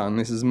my son,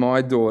 this is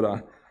my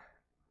daughter.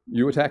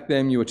 You attack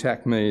them, you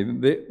attack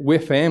me. We're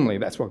family,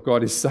 that's what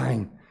God is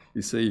saying,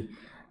 you see.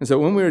 And so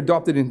when we're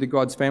adopted into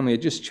God's family,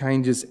 it just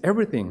changes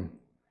everything.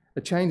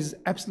 It changes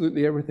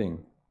absolutely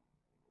everything.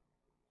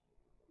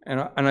 And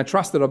I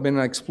trust that I've been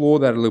able to explore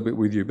that a little bit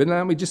with you. But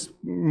let me just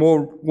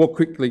more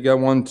quickly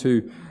go on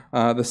to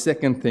the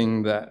second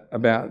thing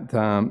about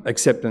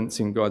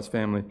acceptance in God's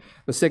family.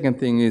 The second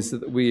thing is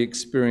that we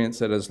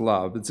experience it as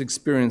love. It's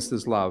experienced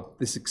as love,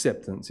 this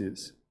acceptance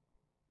is.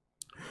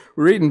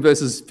 We read in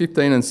verses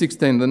 15 and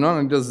 16 that not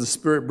only does the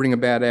Spirit bring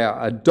about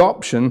our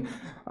adoption,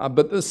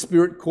 but the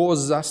Spirit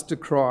causes us to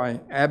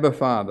cry, Abba,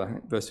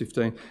 Father, verse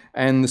 15.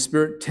 And the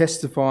Spirit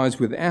testifies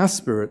with our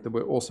spirit that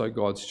we're also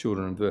God's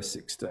children, verse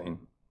 16.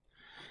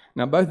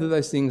 Now, both of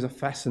those things are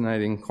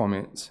fascinating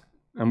comments,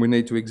 and we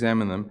need to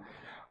examine them.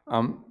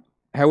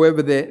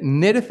 However, their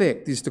net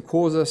effect is to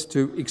cause us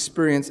to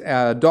experience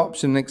our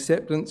adoption and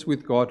acceptance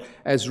with God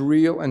as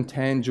real and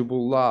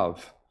tangible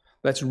love.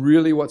 That's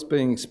really what's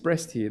being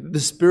expressed here.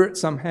 The Spirit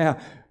somehow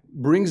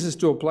brings us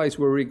to a place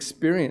where we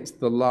experience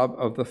the love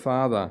of the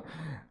Father.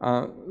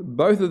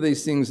 Both of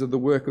these things are the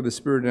work of the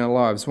Spirit in our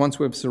lives. Once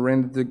we've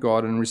surrendered to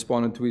God and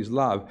responded to his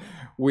love,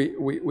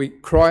 we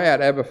cry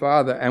out, Abba,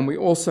 Father, and we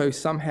also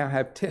somehow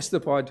have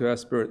testified to our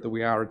spirit that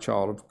we are a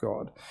child of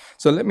God.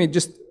 So let me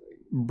just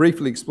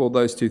briefly explore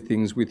those two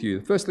things with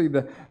you. Firstly,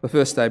 the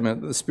first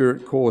statement, that the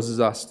Spirit causes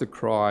us to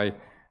cry,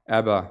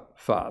 Abba,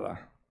 Father.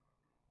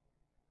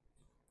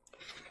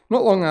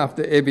 Not long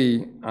after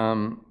Evie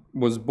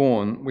was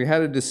born, we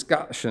had a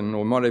discussion,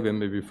 or might even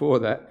be before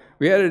that,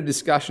 we had a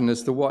discussion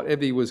as to what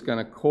Evie was going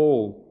to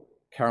call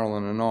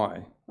Carolyn and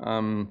I.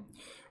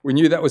 We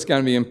knew that was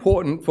going to be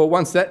important, for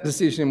once that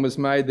decision was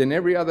made, then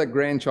every other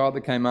grandchild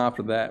that came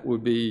after that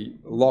would be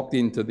locked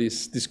into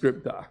this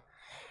descriptor.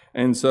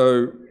 And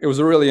so it was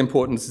a really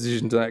important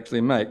decision to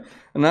actually make.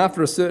 And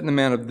after a certain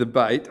amount of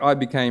debate, I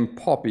became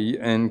Poppy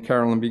and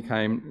Carolyn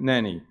became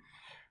Nanny.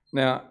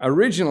 Now,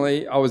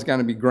 originally I was going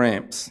to be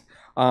Gramps,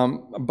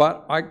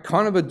 but I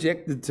kind of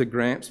objected to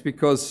Gramps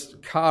because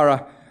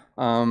Cara,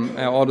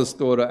 our oldest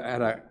daughter,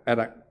 had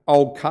an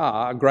old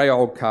car, a grey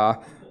old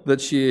car, that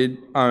she had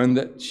owned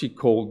that she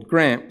called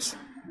Gramps.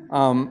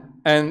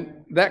 And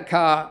that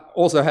car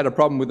also had a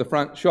problem with the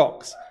front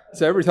shocks.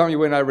 So every time you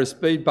went over a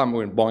speed bump, it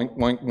went boink,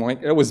 boink,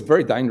 boink. It was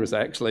very dangerous,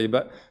 actually,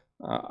 but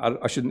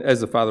I shouldn't,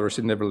 as a father, I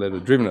should never let her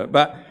have driven it.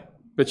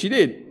 But she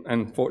did,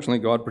 and fortunately,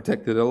 God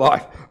protected her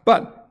life.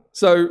 But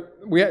so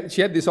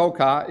she had this old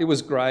car. It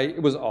was grey,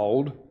 it was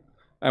old,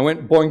 and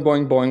went boing,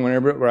 boing, boing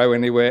whenever it rode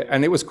anywhere,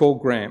 and it was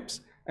called Gramps.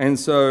 And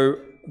so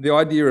the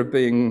idea of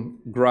being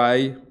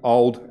grey,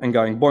 old, and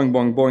going boing,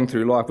 boing, boing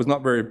through life was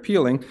not very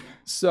appealing,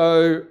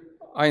 so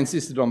I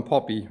insisted on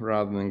Poppy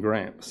rather than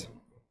Gramps.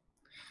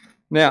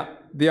 Now,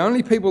 the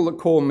only people that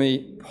call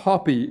me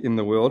Poppy in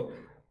the world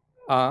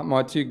are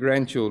my two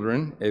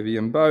grandchildren, Evie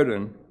and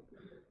Bowden.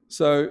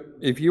 So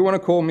if you want to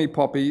call me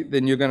Poppy,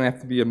 then you're going to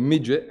have to be a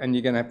midget and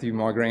you're going to have to be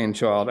my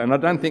grandchild. And I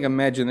don't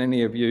imagine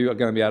any of you are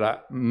going to be able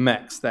to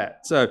max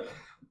that. So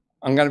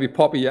I'm going to be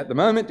Poppy at the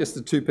moment, just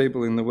the two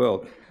people in the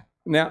world.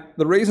 Now,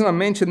 the reason I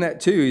mention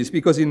that too is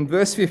because in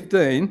verse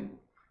 15,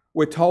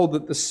 we're told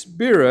that the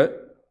Spirit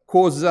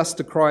causes us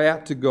to cry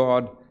out to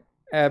God,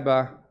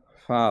 Abba,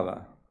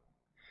 Father.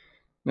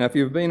 Now, if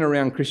you've been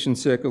around Christian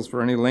circles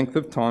for any length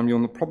of time,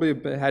 you'll probably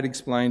have had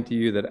explained to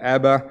you that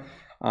Abba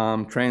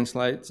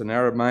translates an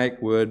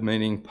Aramaic word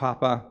meaning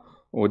papa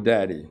or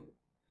daddy.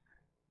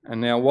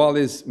 And now, while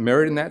there's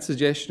merit in that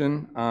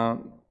suggestion,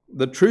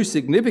 the true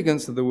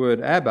significance of the word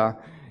Abba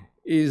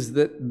is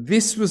that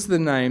this was the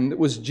name that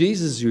was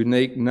Jesus'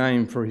 unique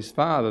name for his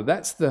Father.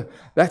 That's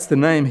the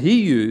name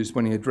he used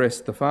when he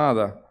addressed the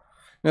Father.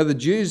 Now, the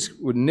Jews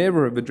would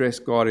never have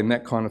addressed God in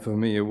that kind of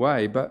familiar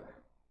way,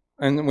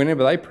 and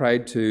whenever they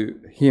prayed to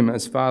him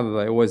as Father,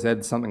 they always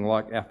added something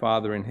like our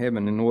Father in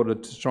heaven in order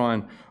to try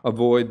and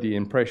avoid the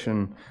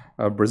impression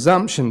of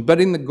presumption. But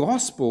in the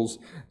Gospels,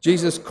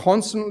 Jesus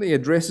constantly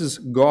addresses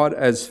God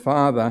as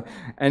Father,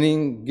 and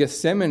in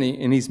Gethsemane,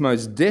 in his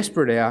most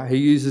desperate hour, he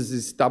uses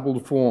this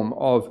doubled form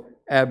of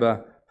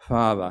Abba,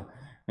 Father.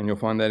 And you'll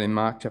find that in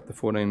Mark chapter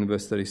 14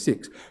 verse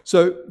 36.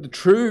 So the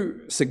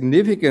true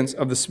significance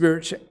of the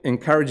Spirit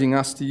encouraging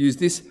us to use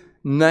this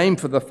name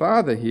for the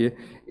Father here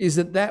is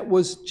that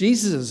was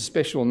Jesus'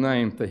 special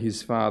name for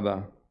his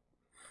Father.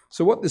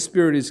 So what the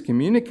Spirit is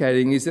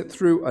communicating is that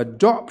through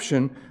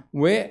adoption,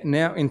 we're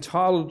now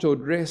entitled to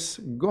address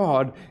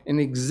God in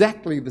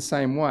exactly the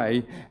same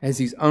way as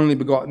his only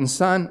begotten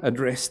Son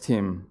addressed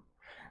him.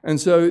 And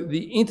so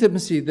the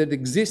intimacy that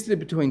existed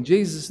between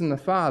Jesus and the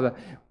Father,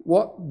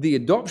 what the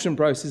adoption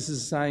process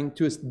is saying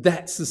to us,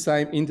 that's the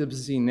same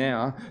intimacy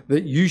now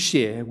that you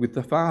share with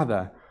the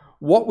Father.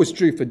 What was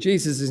true for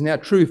Jesus is now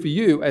true for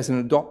you as an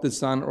adopted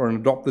son or an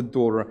adopted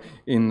daughter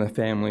in the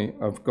family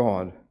of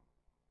God.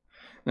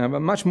 Now,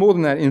 but much more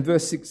than that, in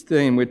verse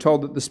 16, we're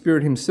told that the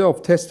Spirit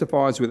himself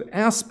testifies with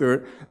our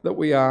spirit that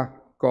we are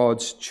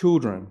God's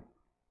children.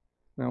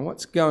 Now,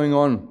 what's going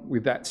on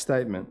with that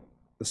statement?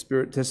 The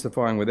Spirit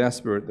testifying with our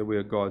spirit that we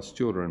are God's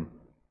children.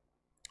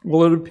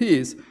 Well, it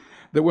appears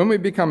that when we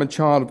become a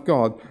child of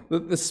God,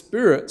 that the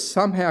Spirit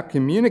somehow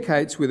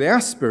communicates with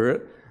our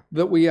spirit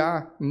that we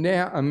are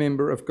now a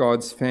member of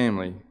God's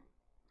family.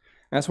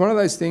 Now, it's one of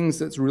those things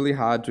that's really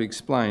hard to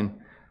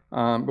explain.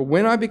 But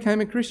when I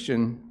became a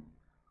Christian,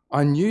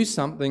 I knew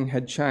something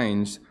had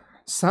changed.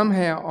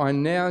 Somehow I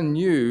now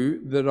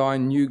knew that I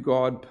knew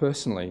God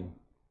personally.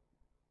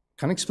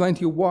 Can't explain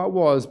to you what it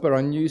was, but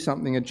I knew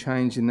something had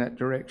changed in that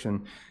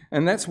direction.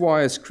 And that's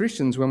why as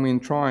Christians, when we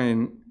try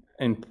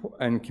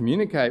and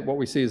communicate what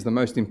we see as the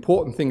most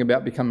important thing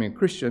about becoming a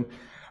Christian,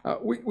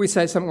 we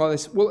say something like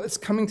this, well, it's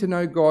coming to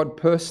know God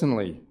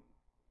personally.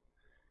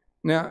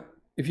 Now,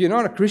 if you're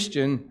not a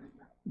Christian,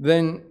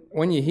 then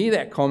when you hear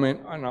that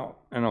comment,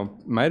 and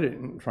I've made it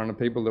in front of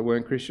people that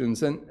weren't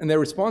Christians, and their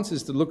response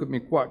is to look at me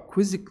quite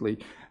quizzically.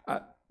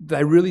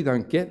 They really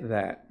don't get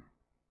that.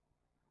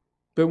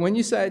 But when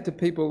you say it to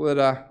people that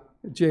are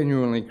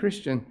genuinely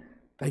Christian,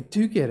 they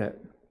do get it.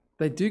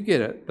 They do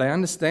get it. They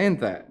understand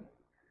that.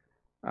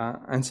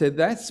 And so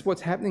that's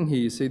what's happening here.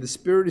 You see, the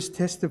Spirit is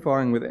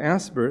testifying with our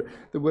spirit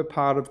that we're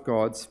part of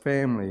God's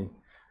family.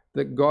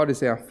 that God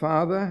is our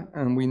Father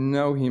and we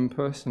know him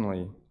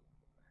personally.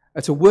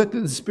 It's a work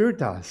that the Spirit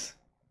does.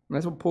 And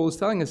that's what Paul is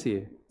telling us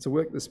here. It's a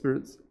work the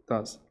Spirit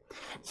does.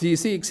 So you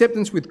see,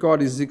 acceptance with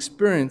God is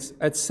experienced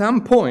at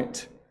some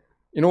point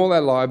in all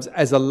our lives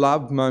as a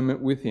love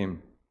moment with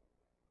him.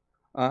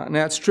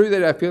 Now, it's true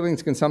that our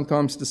feelings can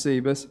sometimes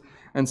deceive us,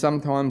 and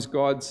sometimes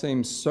God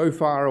seems so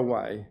far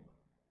away.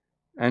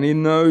 And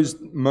in those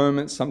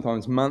moments,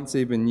 sometimes months,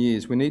 even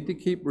years, we need to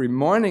keep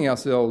reminding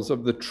ourselves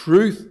of the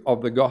truth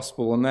of the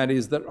gospel, and that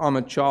is that I'm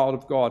a child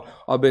of God.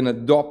 I've been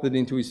adopted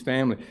into his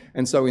family.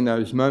 And so in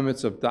those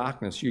moments of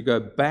darkness, you go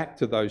back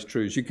to those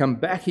truths. You come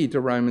back here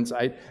to Romans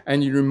 8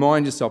 and you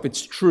remind yourself,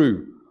 it's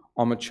true,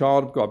 I'm a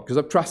child of God. Because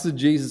I've trusted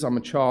Jesus, I'm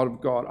a child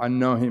of God. I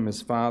know him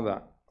as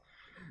Father.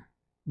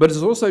 But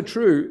it's also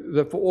true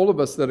that for all of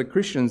us that are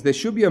Christians, there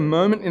should be a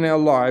moment in our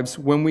lives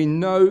when we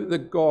know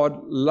that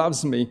God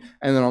loves me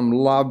and that I'm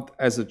loved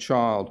as a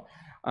child.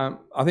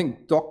 I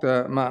think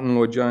Dr. Martin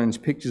Lloyd-Jones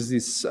pictures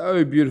this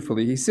so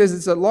beautifully. He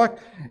says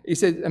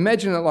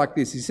imagine it like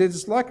this. He says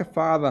it's like a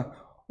father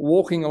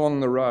walking along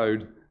the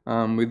road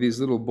with his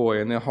little boy,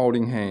 and they're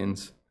holding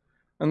hands.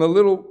 And the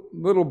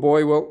little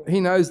boy, well, he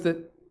knows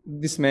that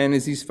this man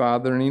is his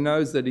father, and he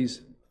knows that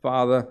his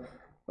father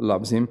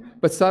loves him.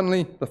 But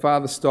suddenly the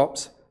father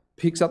stops,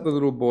 picks up the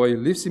little boy,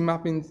 lifts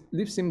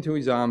him to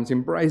his arms,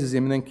 embraces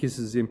him, and then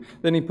kisses him.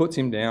 Then he puts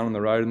him down on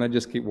the road, and they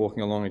just keep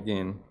walking along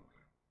again.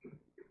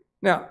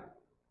 Now,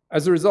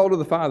 as a result of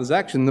the father's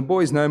action, the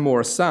boy's no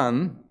more a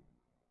son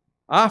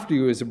after he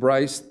was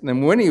embraced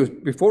than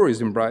before he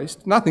was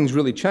embraced. Nothing's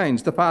really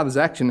changed. The father's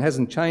action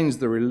hasn't changed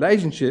the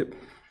relationship.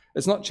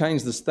 It's not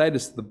changed the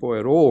status of the boy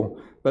at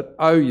all. But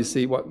you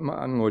see what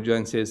Martin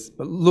Lloyd-Jones says,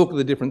 but look at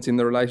the difference in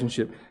the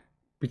relationship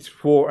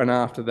before and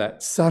after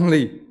that.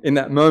 Suddenly, in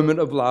that moment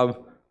of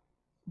love,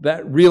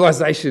 that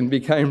realization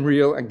became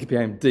real and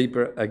became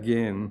deeper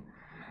again.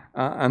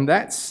 And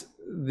that's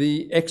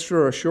the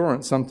extra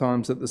assurance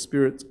sometimes that the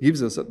Spirit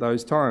gives us at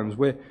those times,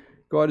 where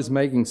God is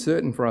making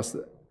certain for us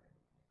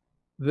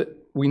that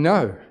we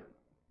know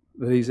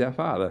that he's our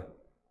Father.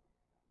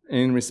 And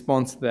in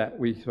response to that,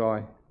 we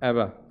cry,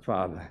 Abba,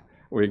 Father.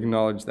 We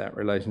acknowledge that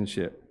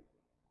relationship.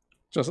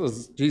 Just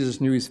as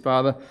Jesus knew his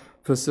Father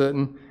for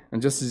certain,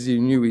 and just as he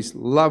knew his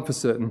love for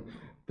certain,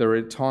 there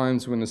are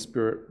times when the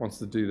Spirit wants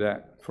to do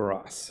that for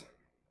us.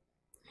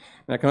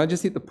 Now, can I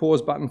just hit the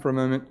pause button for a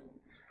moment?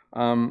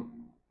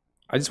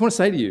 I just want to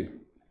say to you,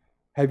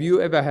 have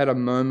you ever had a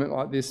moment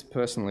like this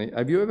personally?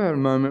 Have you ever had a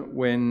moment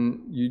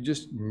when you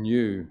just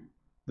knew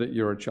that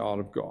you're a child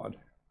of God?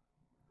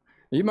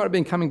 You might have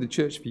been coming to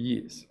church for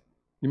years.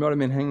 You might have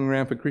been hanging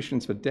around for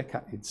Christians for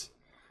decades.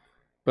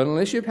 But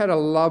unless you've had a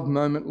love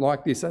moment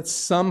like this at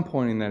some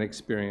point in that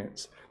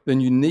experience, then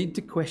you need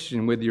to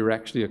question whether you're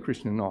actually a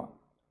Christian or not.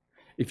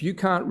 If you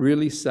can't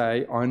really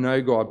say, I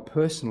know God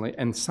personally,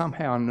 and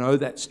somehow know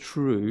that's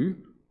true,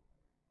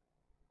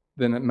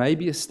 then it may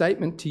be a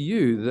statement to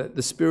you that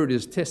the Spirit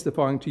is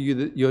testifying to you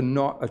that you're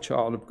not a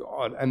child of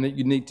God, and that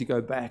you need to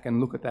go back and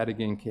look at that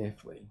again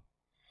carefully.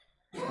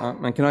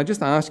 And can I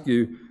just ask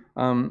you,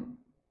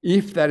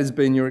 if that has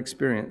been your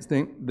experience,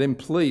 then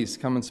please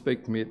come and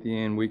speak to me at the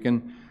end.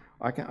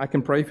 I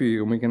can pray for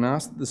you, and we can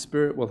ask that the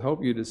Spirit will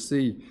help you to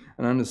see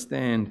and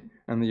understand,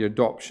 and the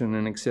adoption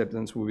and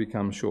acceptance will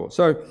become sure.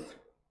 So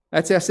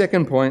that's our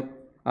second point.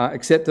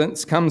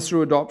 Acceptance comes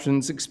through adoption,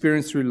 it's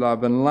experienced through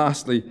love, and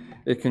lastly,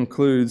 it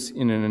concludes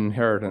in an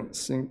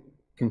inheritance.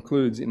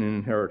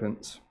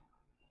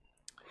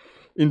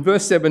 In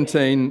verse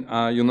 17,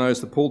 you'll notice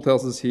that Paul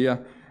tells us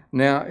here,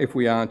 now if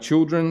we are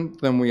children,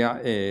 then we are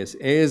heirs,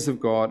 heirs of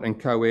God and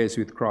co-heirs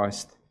with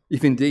Christ,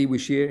 if indeed we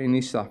share in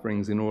his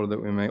sufferings, in order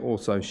that we may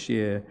also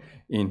share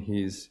in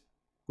his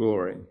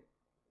glory.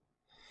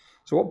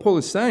 So what Paul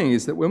is saying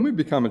is that when we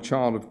become a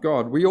child of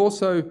God, we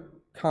also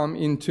come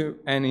into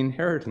an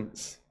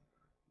inheritance.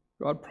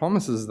 God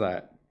promises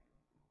that.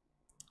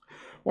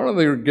 One of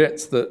the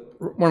regrets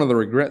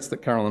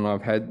that Carol and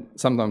I have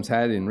sometimes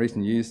had in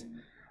recent years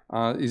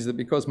is that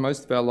because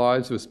most of our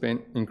lives were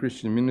spent in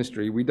Christian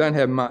ministry, we don't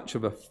have much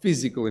of a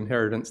physical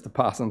inheritance to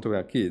pass on to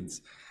our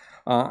kids.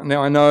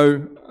 Now I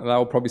know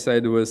they'll probably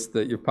say to us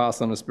that you've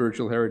passed on a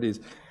spiritual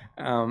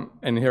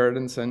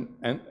inheritance,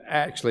 and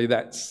actually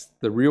that's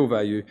the real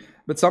value.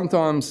 But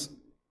sometimes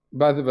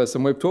both of us,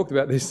 and we've talked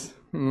about this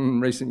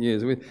in recent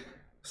years, we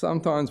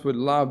sometimes would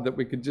love that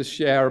we could just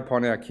shower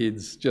upon our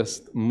kids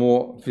just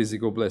more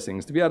physical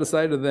blessings. To be able to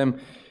say to them,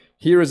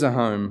 here is a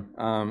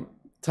home,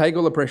 take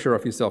all the pressure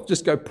off yourself,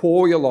 just go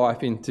pour your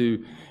life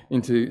into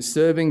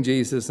serving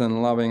Jesus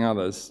and loving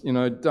others. You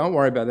know, don't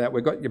worry about that.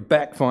 We've got your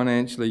back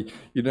financially.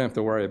 You don't have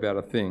to worry about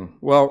a thing.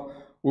 Well,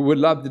 we would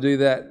love to do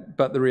that,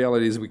 but the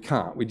reality is we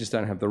can't. We just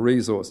don't have the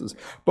resources.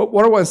 But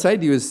what I want to say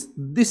to you is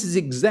this is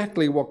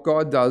exactly what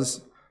God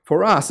does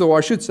for us, or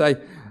I should say,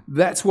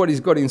 that's what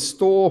he's got in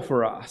store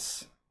for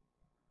us.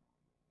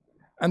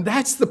 And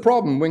that's the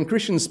problem when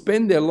Christians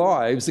spend their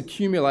lives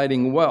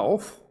accumulating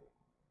wealth.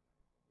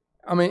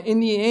 I mean, in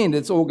the end,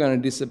 it's all going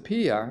to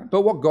disappear.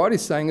 But what God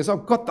is saying is,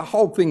 I've got the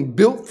whole thing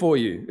built for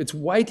you. It's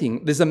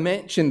waiting. There's a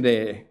mansion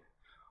there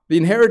The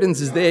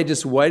inheritance is there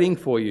just waiting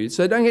for you.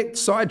 So don't get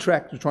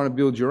sidetracked to trying to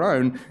build your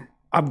own.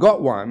 I've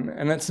got one,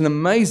 and it's an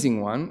amazing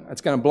one.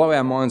 It's going to blow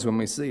our minds when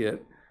we see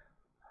it.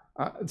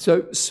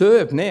 So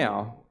serve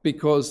now,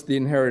 because the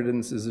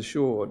inheritance is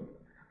assured.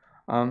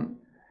 And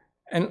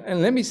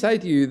let me say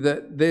to you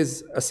that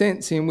there's a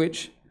sense in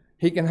which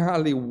he can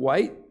hardly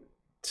wait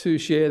to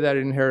share that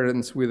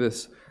inheritance with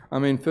us. I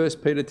mean, 1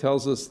 Peter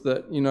tells us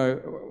that,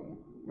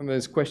 when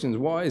there's questions,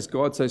 why is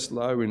God so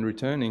slow in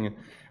returning?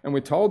 And we're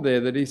told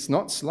there that he's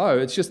not slow.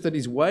 It's just that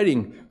he's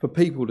waiting for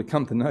people to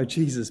come to know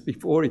Jesus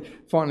before he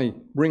finally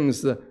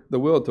brings the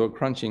world to a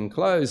crunching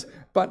close.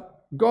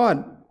 But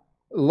God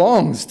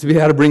longs to be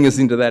able to bring us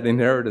into that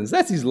inheritance.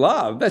 That's his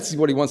love. That's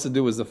what he wants to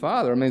do as the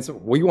Father. I mean,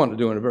 we want to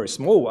do it in a very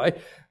small way,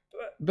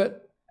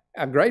 but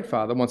our great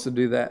Father wants to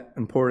do that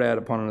and pour it out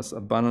upon us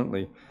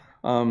abundantly.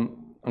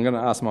 I'm going to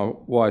ask my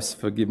wife's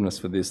forgiveness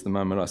for this the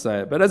moment I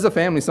say it. But as a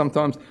family,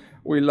 sometimes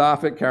we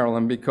laugh at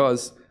Carolyn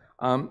because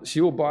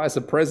she will buy us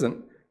a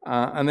present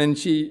and then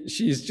she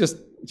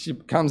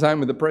comes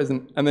home with a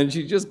present and then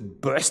she's just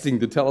bursting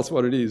to tell us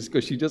what it is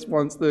because she just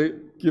wants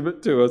to give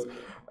it to us.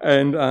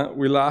 And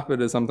we laugh at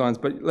her sometimes.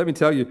 But let me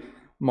tell you,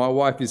 my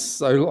wife is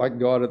so like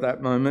God at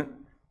that moment.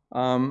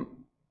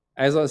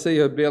 As I see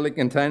her barely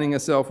containing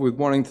herself with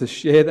wanting to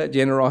share that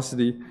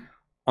generosity,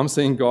 I'm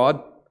seeing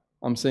God.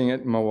 I'm seeing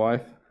it in my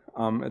wife.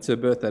 It's her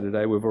birthday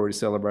today. We've already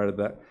celebrated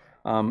that.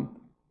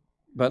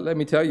 But let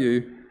me tell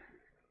you,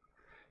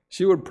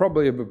 she would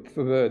probably have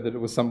preferred that it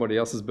was somebody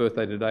else's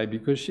birthday today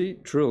because she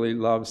truly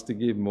loves to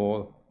give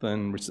more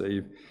than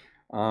receive.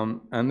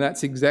 And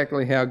that's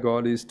exactly how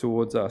God is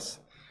towards us.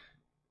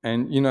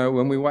 And,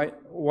 when we wait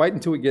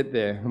until we get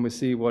there and we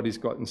see what he's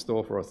got in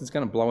store for us, it's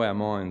going to blow our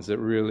minds. It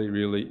really,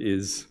 really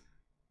is.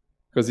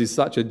 Because he's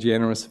such a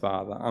generous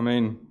Father. I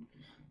mean,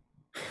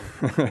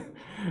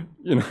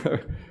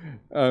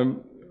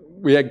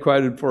 we had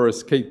quoted for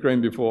us Keith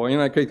Green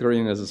before. Keith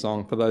Green has a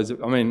song for those,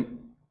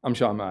 I'm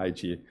showing my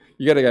age here.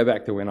 You got to go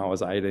back to when I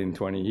was 18,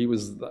 20. He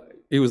was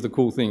the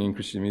cool thing in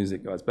Christian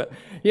music, guys. But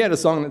he had a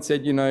song that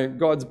said,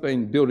 God's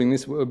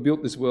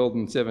built this world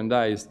in 7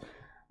 days.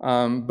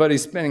 But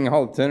he's spending a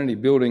whole eternity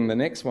building the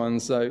next one,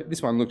 so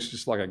this one looks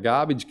just like a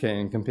garbage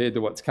can compared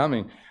to what's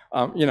coming.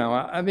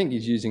 I think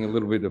he's using a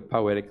little bit of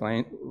poetic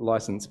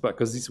license, but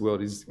because this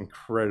world is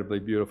incredibly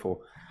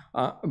beautiful.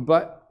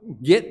 But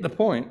get the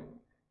point.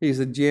 He's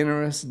a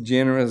generous,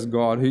 generous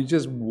God who's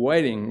just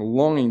waiting,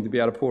 longing to be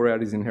able to pour out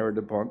his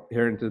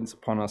inheritance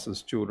upon us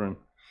as children.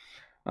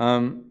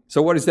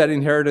 So what is that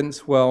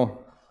inheritance?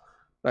 Well,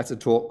 that's a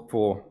talk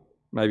for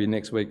maybe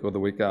next week or the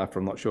week after.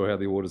 I'm not sure how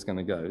the order's going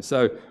to go.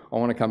 So I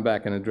want to come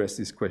back and address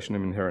this question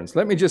of inheritance.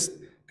 Let me just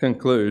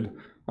conclude,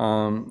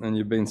 and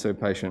you've been so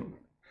patient.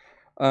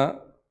 So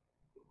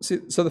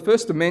the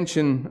first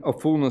dimension of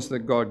fullness that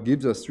God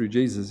gives us through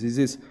Jesus is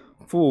this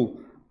full,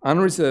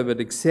 unreserved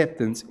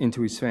acceptance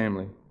into his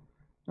family.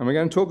 And we're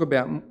going to talk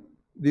about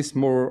this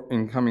more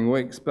in coming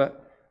weeks,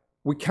 but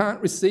we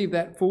can't receive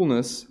that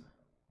fullness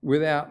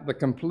without the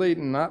complete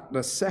and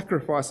utter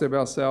sacrifice of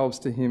ourselves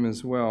to him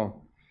as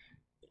well.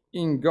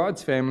 In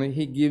God's family,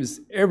 he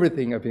gives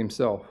everything of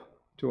himself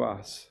to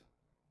us,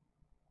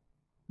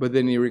 but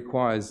then he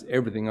requires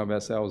everything of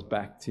ourselves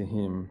back to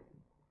him.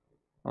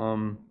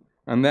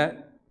 And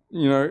that,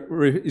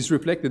 is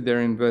reflected there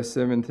in verse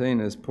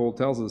 17, as Paul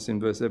tells us in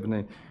verse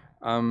 17.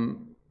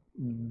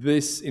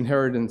 This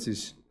inheritance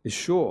is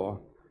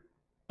sure,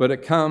 but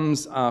it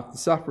comes after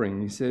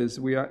suffering. He says,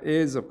 we are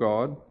heirs of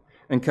God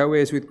and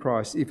co-heirs with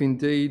Christ, if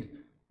indeed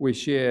we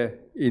share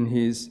in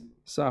his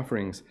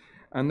sufferings.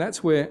 And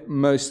that's where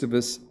most of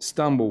us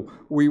stumble.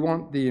 We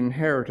want the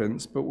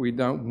inheritance, but we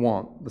don't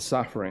want the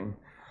suffering.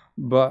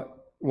 But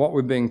what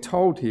we're being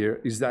told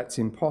here is that's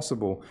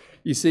impossible.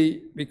 You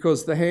see,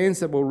 because the hands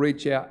that will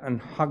reach out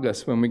and hug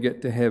us when we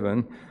get to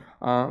heaven,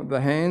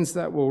 the hands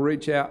that will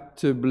reach out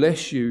to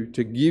bless you,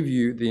 to give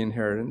you the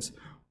inheritance,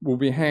 will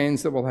be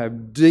hands that will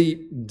have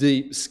deep,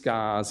 deep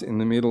scars in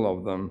the middle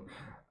of them.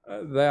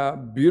 They are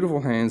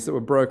beautiful hands that were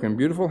broken,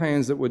 beautiful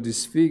hands that were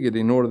disfigured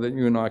in order that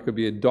you and I could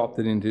be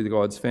adopted into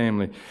God's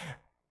family.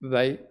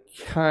 They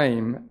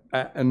came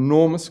at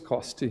enormous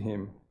cost to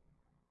him.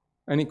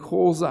 And he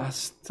calls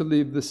us to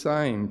live the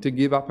same, to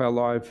give up our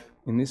life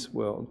in this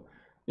world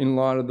in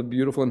light of the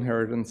beautiful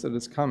inheritance that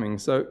is coming.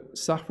 So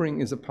suffering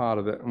is a part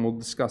of it, and we'll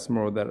discuss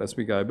more of that as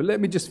we go. But let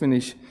me just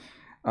finish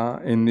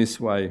in this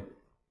way.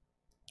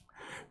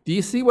 Do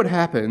you see what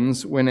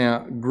happens when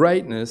our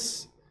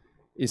greatness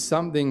is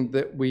something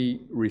that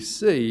we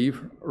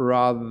receive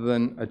rather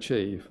than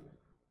achieve?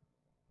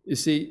 You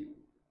see,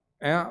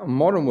 our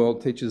modern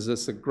world teaches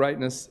us that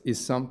greatness is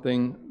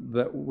something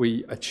that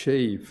we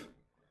achieve.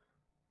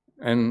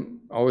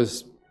 And I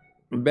was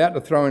about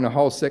to throw in a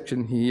whole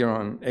section here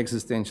on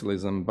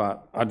existentialism,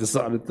 but I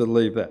decided to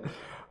leave that.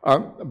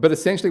 But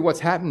essentially what's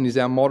happened is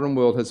our modern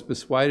world has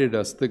persuaded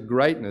us that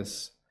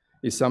greatness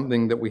is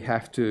something that we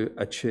have to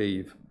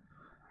achieve.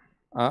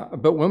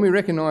 But when we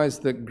recognise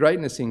that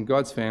greatness in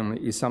God's family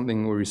is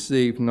something we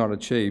receive, not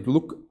achieve,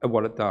 look at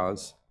what it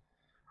does.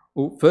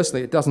 Well,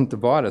 firstly, it doesn't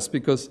divide us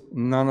because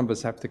none of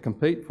us have to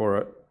compete for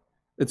it.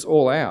 It's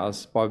all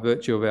ours by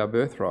virtue of our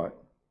birthright.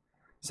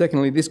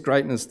 Secondly, this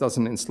greatness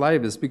doesn't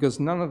enslave us because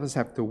none of us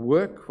have to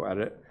work at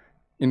it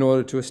in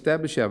order to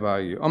establish our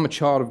value. I'm a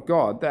child of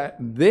God.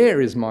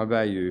 There is my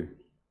value.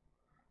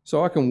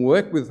 So I can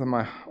work with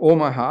all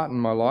my heart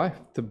and my life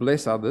to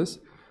bless others,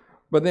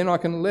 but then I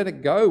can let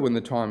it go when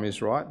the time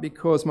is right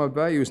because my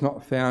value is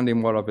not found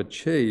in what I've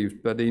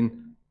achieved, but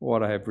in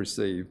what I have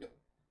received.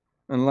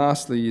 And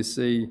lastly, you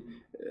see,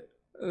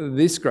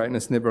 this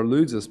greatness never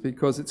eludes us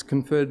because it's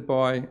conferred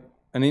by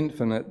an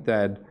infinite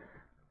dad.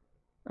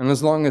 And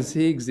as long as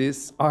he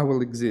exists, I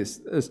will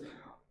exist.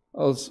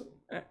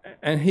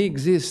 And he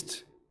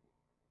exists,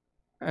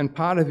 and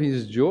part of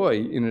his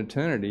joy in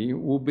eternity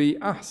will be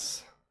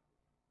us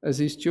as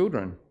his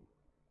children.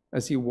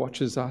 As he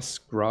watches us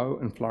grow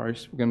and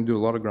flourish, we're going to do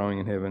a lot of growing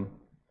in heaven.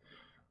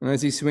 And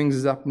as he swings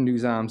us up into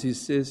his arms, he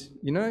says,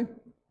 you know,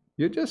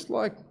 you're just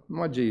like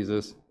my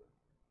Jesus.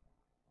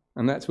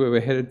 And that's where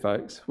we're headed,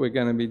 folks. We're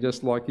going to be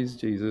just like his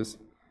Jesus.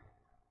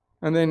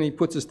 And then he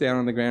puts us down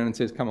on the ground and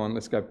says, come on,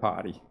 let's go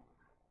party.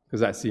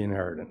 Because that's the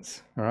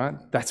inheritance, all right?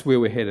 That's where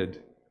we're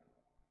headed.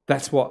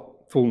 That's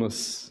what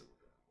fullness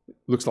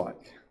looks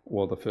like.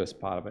 Well, the first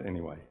part of it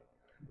anyway.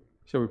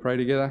 Shall we pray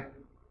together?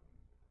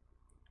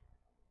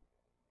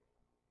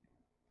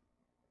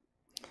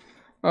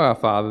 Oh,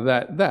 Father,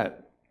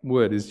 that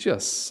word is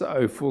just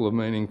so full of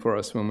meaning for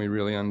us when we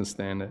really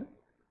understand it.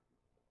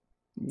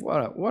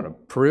 What a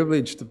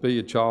privilege to be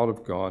a child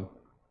of God.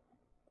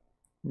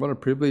 What a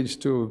privilege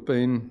to have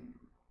been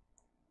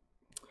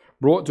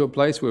brought to a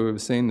place where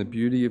we've seen the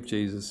beauty of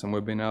Jesus and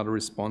we've been able to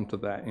respond to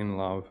that in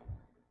love.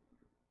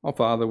 Oh,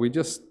 Father, we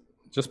just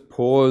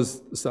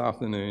pause this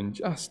afternoon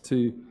just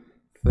to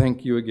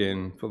thank you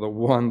again for the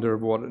wonder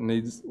of what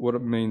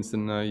it means to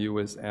know you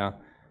as our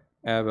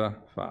Abba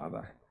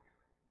Father.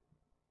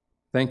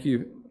 Thank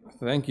you,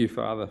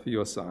 Father, for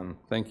your Son.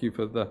 Thank you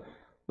for the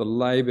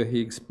labour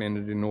he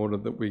expended in order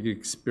that we could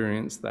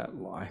experience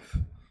that life.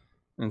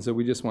 And so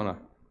we just want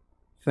to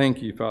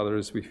thank you, Father,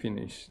 as we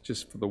finish,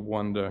 just for the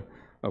wonder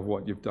of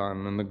what you've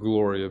done and the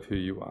glory of who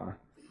you are.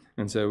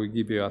 And so we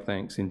give you our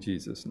thanks in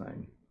Jesus'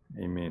 name.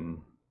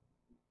 Amen.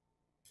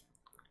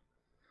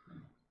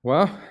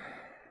 Well,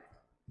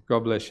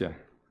 God bless you.